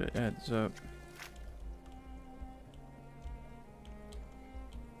much, but it adds up.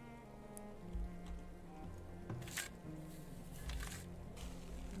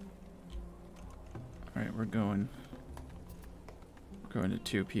 Alright, we're going to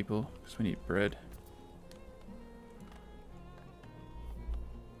 2 people because we need bread.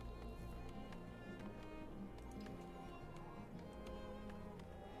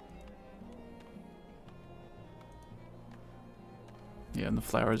 Yeah, and the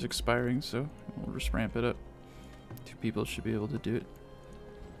flour is expiring, so we'll just ramp it up. 2 people should be able to do it.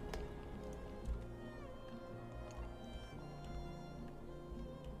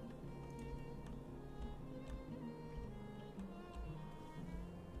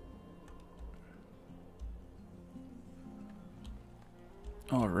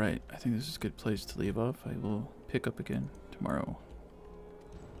 Alright, I think this is a good place to leave off. I will pick up again tomorrow.